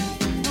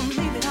 don't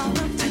leave it all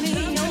up to me,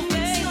 oh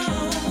baby.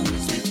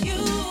 With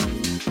you,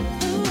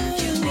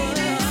 if you leave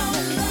it all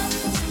up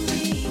to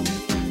me,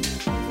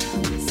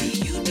 see,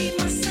 you'd be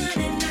my sun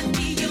and I'd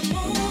be your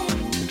moon.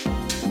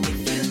 If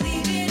you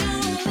leave it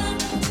all up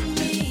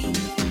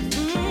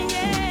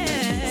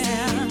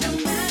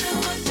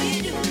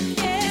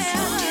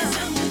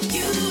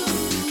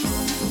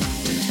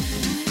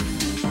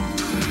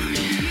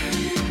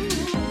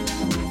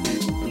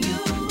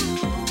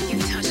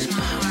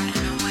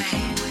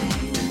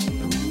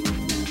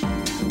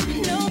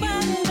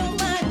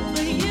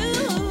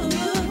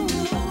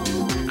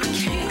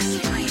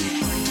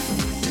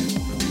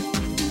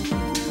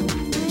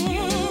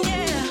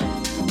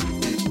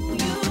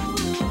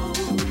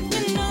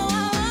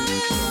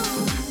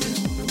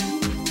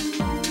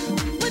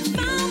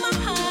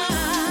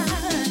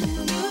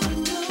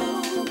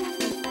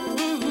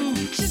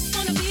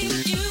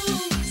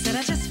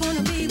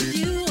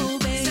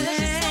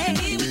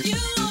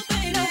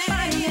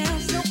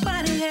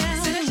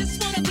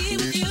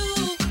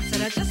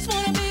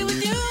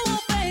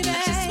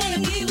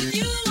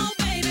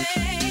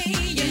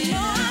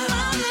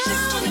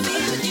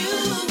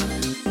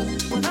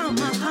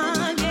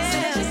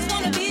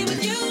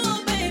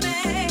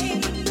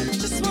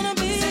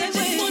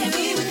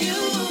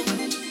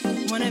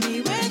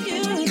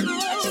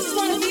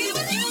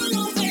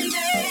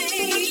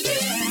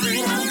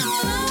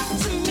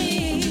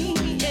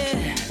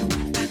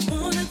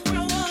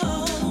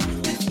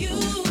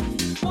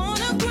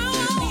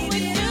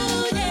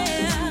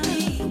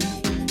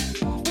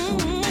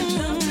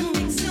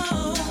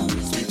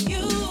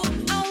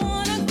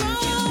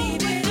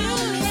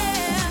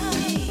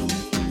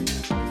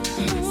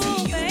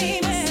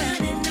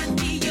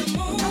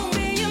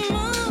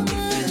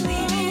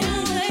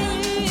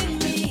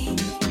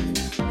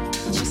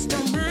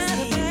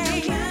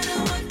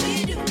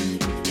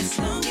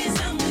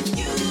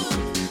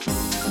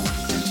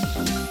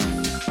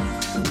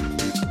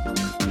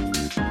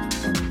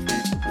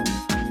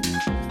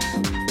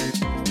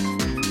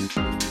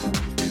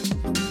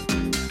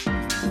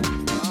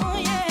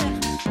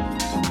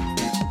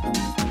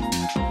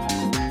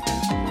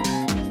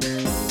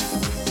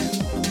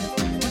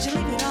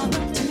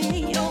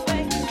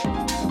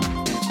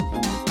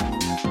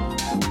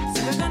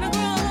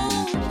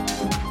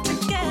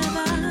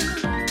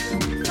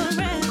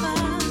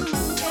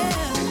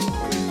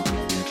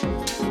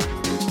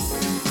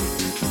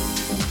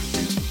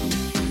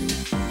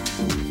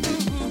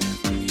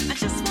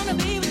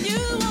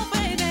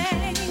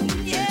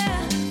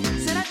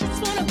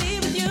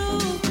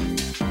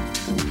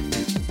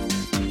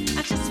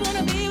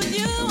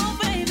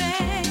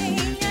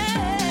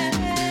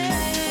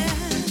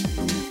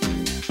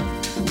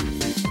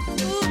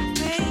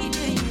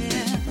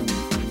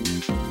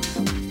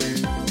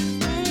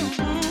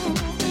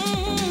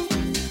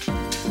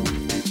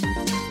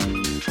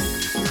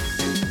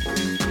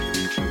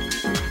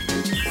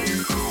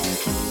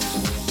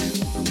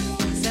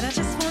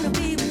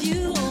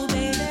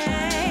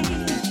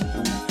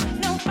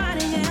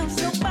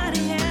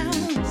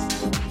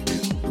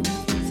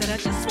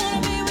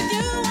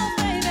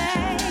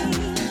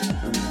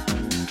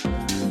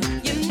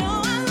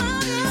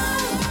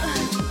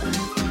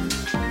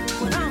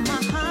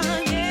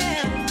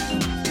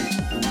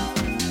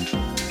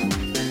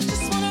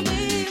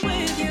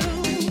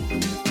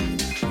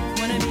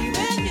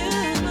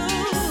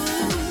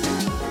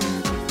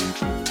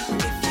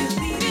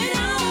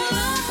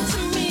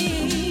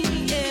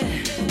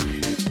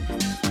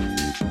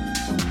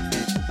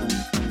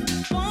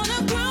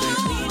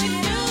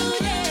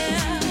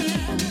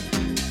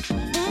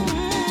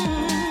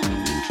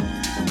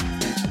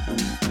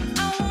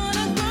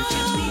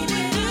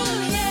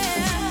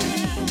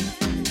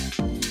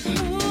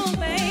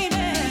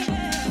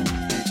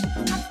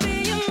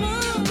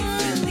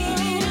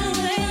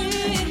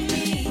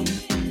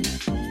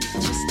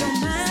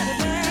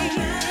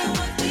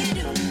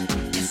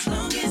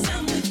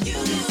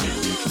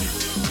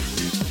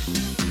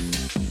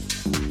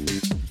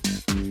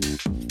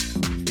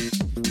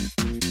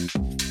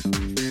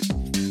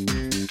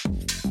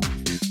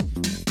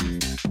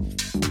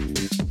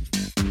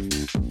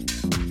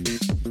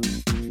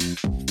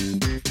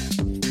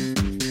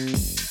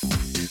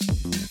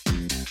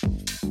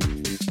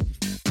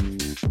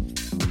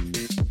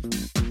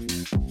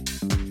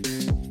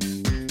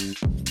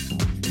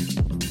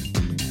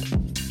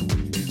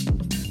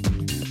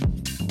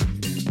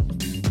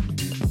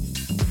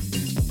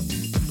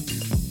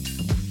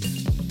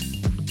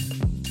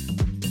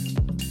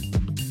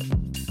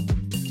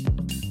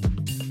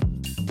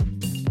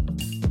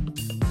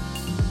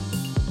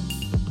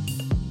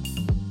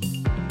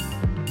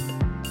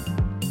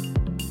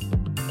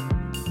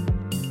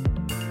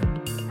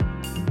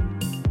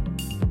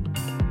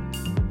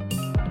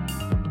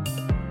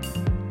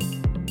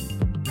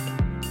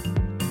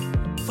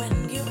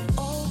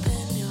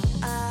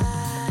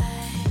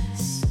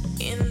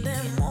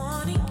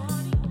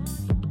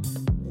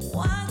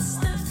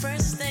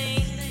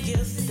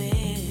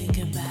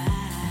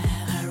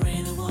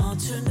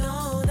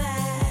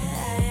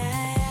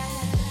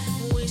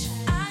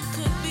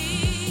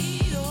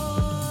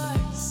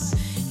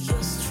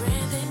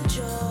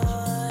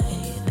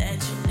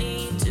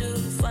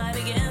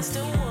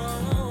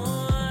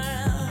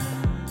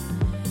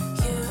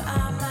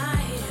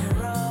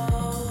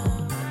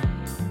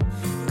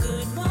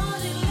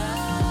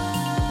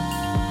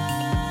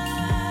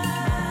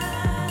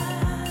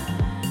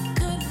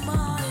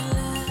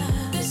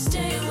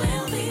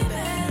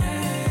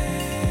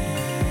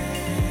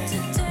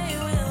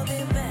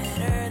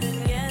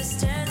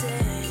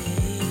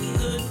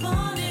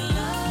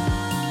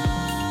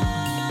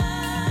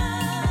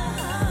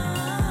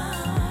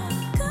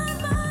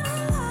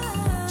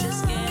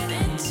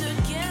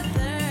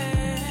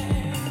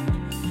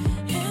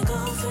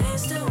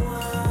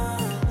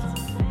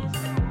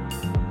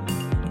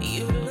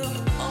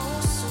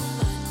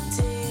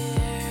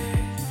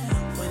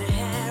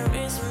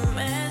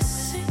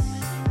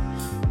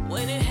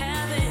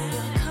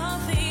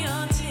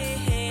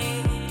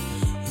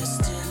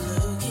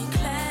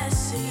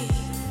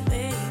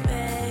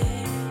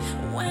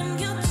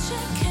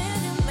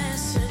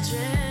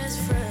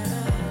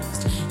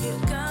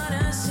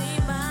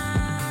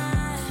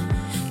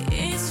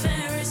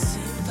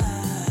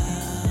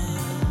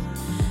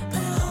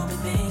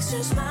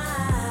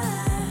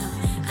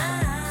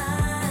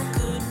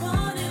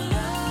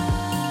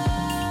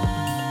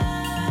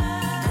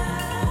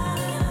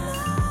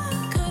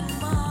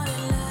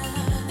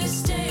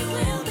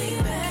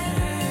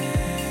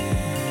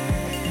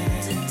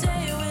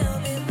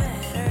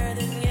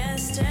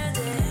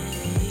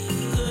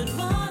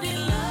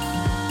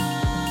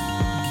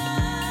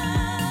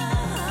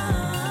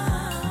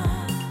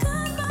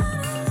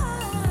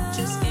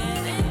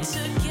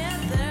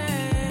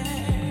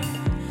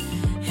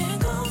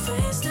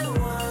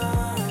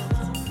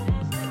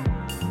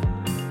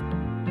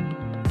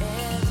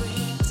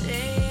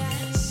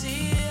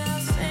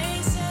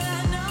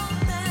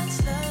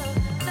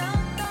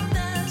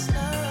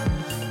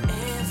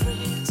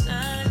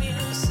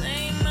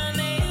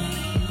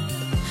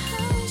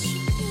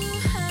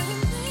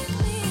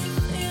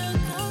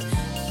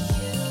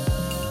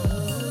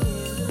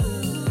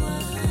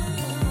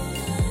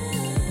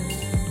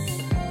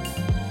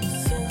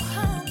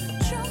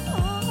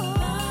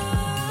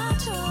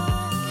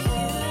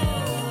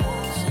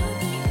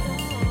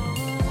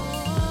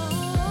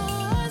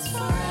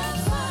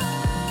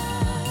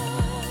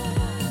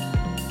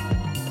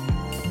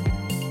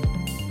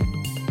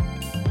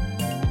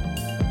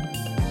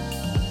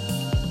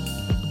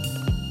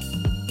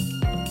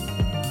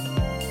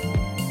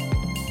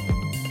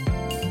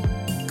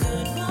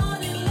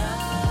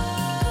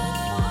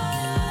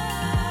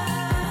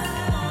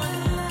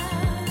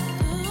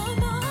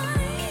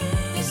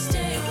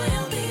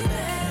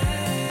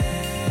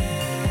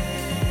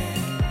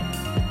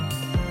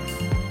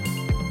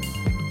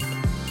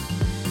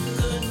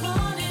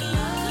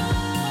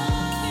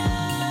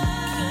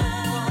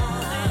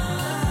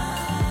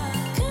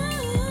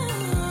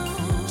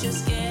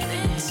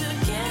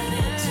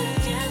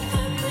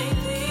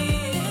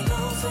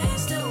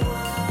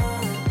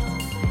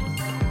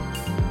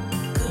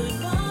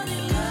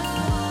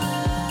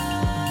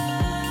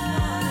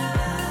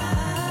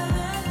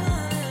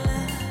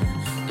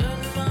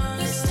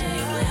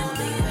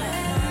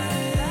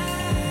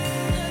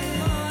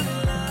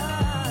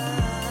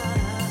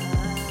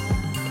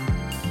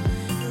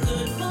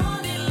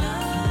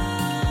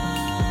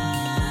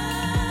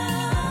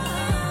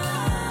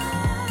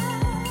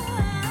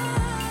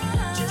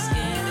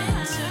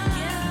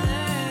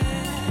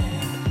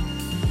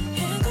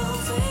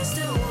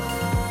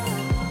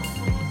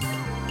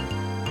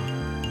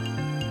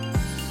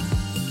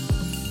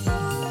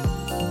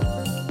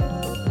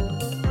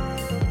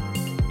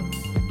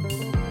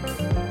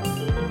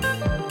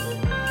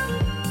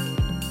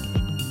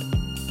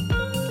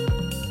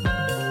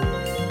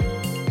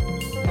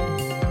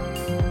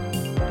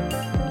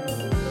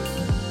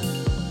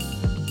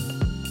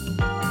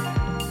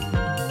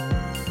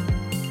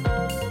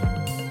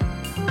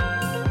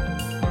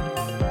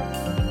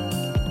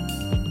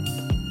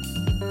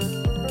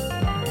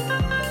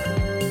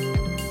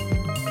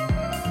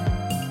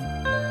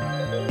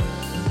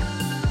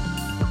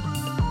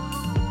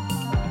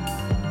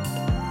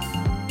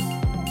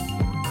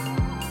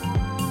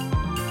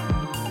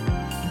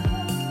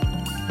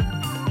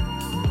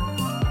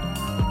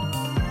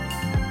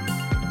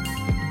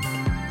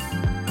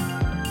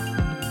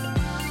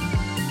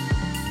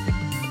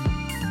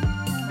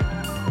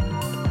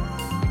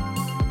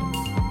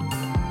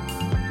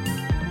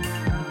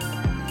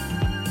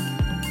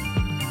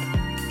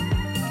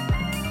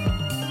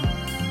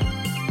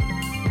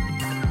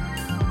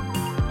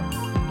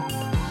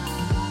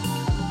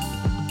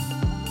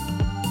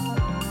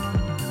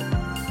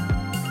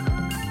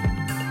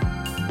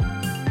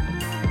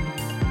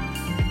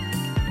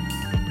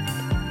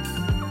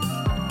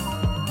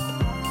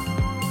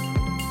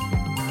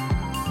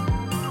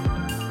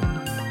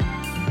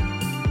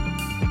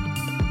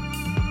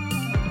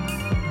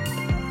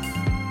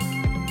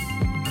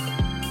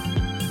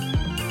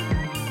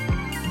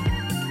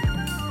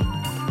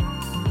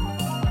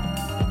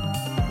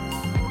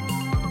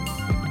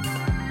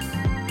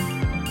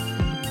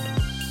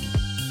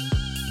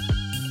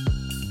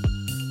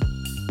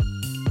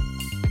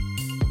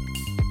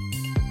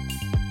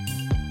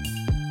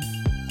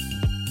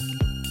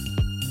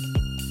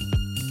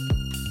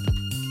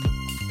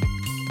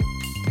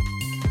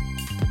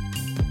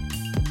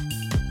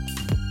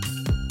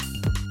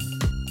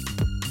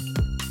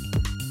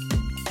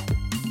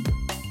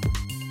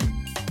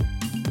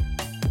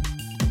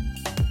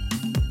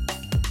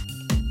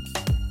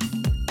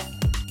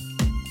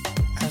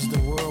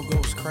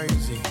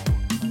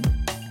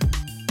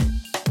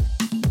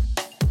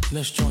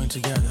Let's join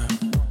together.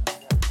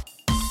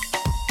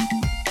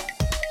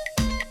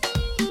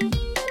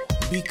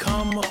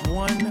 Become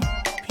one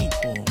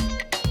people.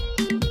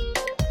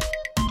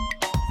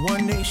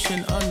 One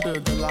nation under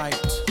the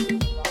light.